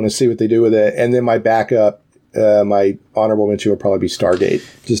because I want to see what they do with it, and then my backup. My honorable mention would probably be Stargate,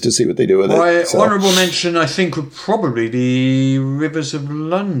 just to see what they do with it. My honorable mention, I think, would probably be Rivers of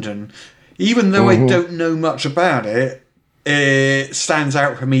London. Even though I don't know much about it, it stands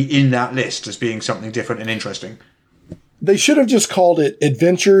out for me in that list as being something different and interesting. They should have just called it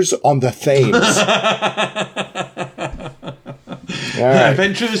Adventures on the Thames. All right.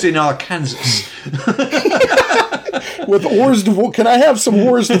 Adventures in Arkansas. With Ors Divorce. Can I have some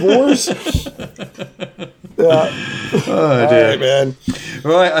Ors Divorce? Oh, dear. All right, man.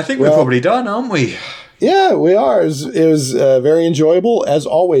 Right, I think we're probably done, aren't we? Yeah, we are. It was very enjoyable. As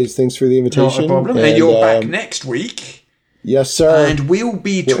always, thanks for the invitation. Not a problem. And you're back next week. Yes, sir. And we'll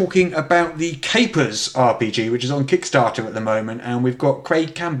be talking about the Capers RPG, which is on Kickstarter at the moment. And we've got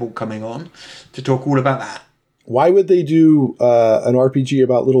Craig Campbell coming on to talk all about that. Why would they do an RPG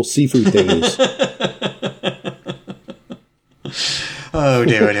about little seafood thingies? Oh,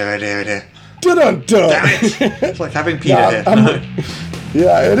 dear. Dun-dun-dun. Damn it. It's like having Peter here.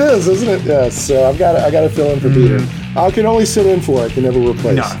 Yeah, it is, isn't it? Yes. So I got to fill in for Peter. I can only sit in for. I can never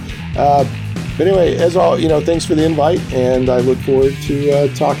replace. No. But anyway, as all, thanks for the invite, and I look forward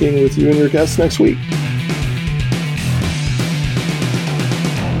to talking with you and your guests next week.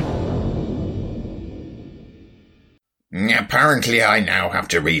 Apparently, I now have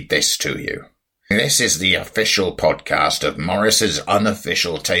to read this to you. This is the official podcast of Morris's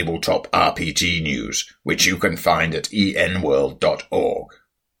unofficial tabletop RPG news, which you can find at enworld.org.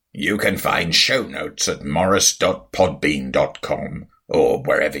 You can find show notes at morris.podbean.com or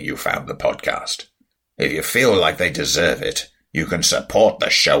wherever you found the podcast. If you feel like they deserve it, you can support the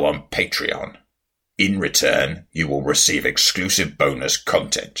show on Patreon. In return, you will receive exclusive bonus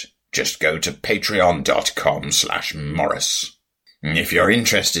content. Just go to patreon.com/Morris. If you're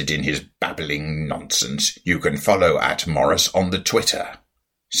interested in his babbling nonsense, you can follow at Morris on the Twitter.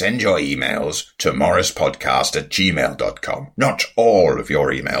 Send your emails to morrispodcast@gmail.com. Not all of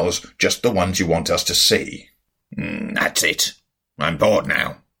your emails, just the ones you want us to see. That's it. I'm bored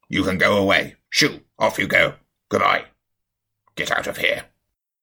now. You can go away. Shoo, off you go. Goodbye. Get out of here.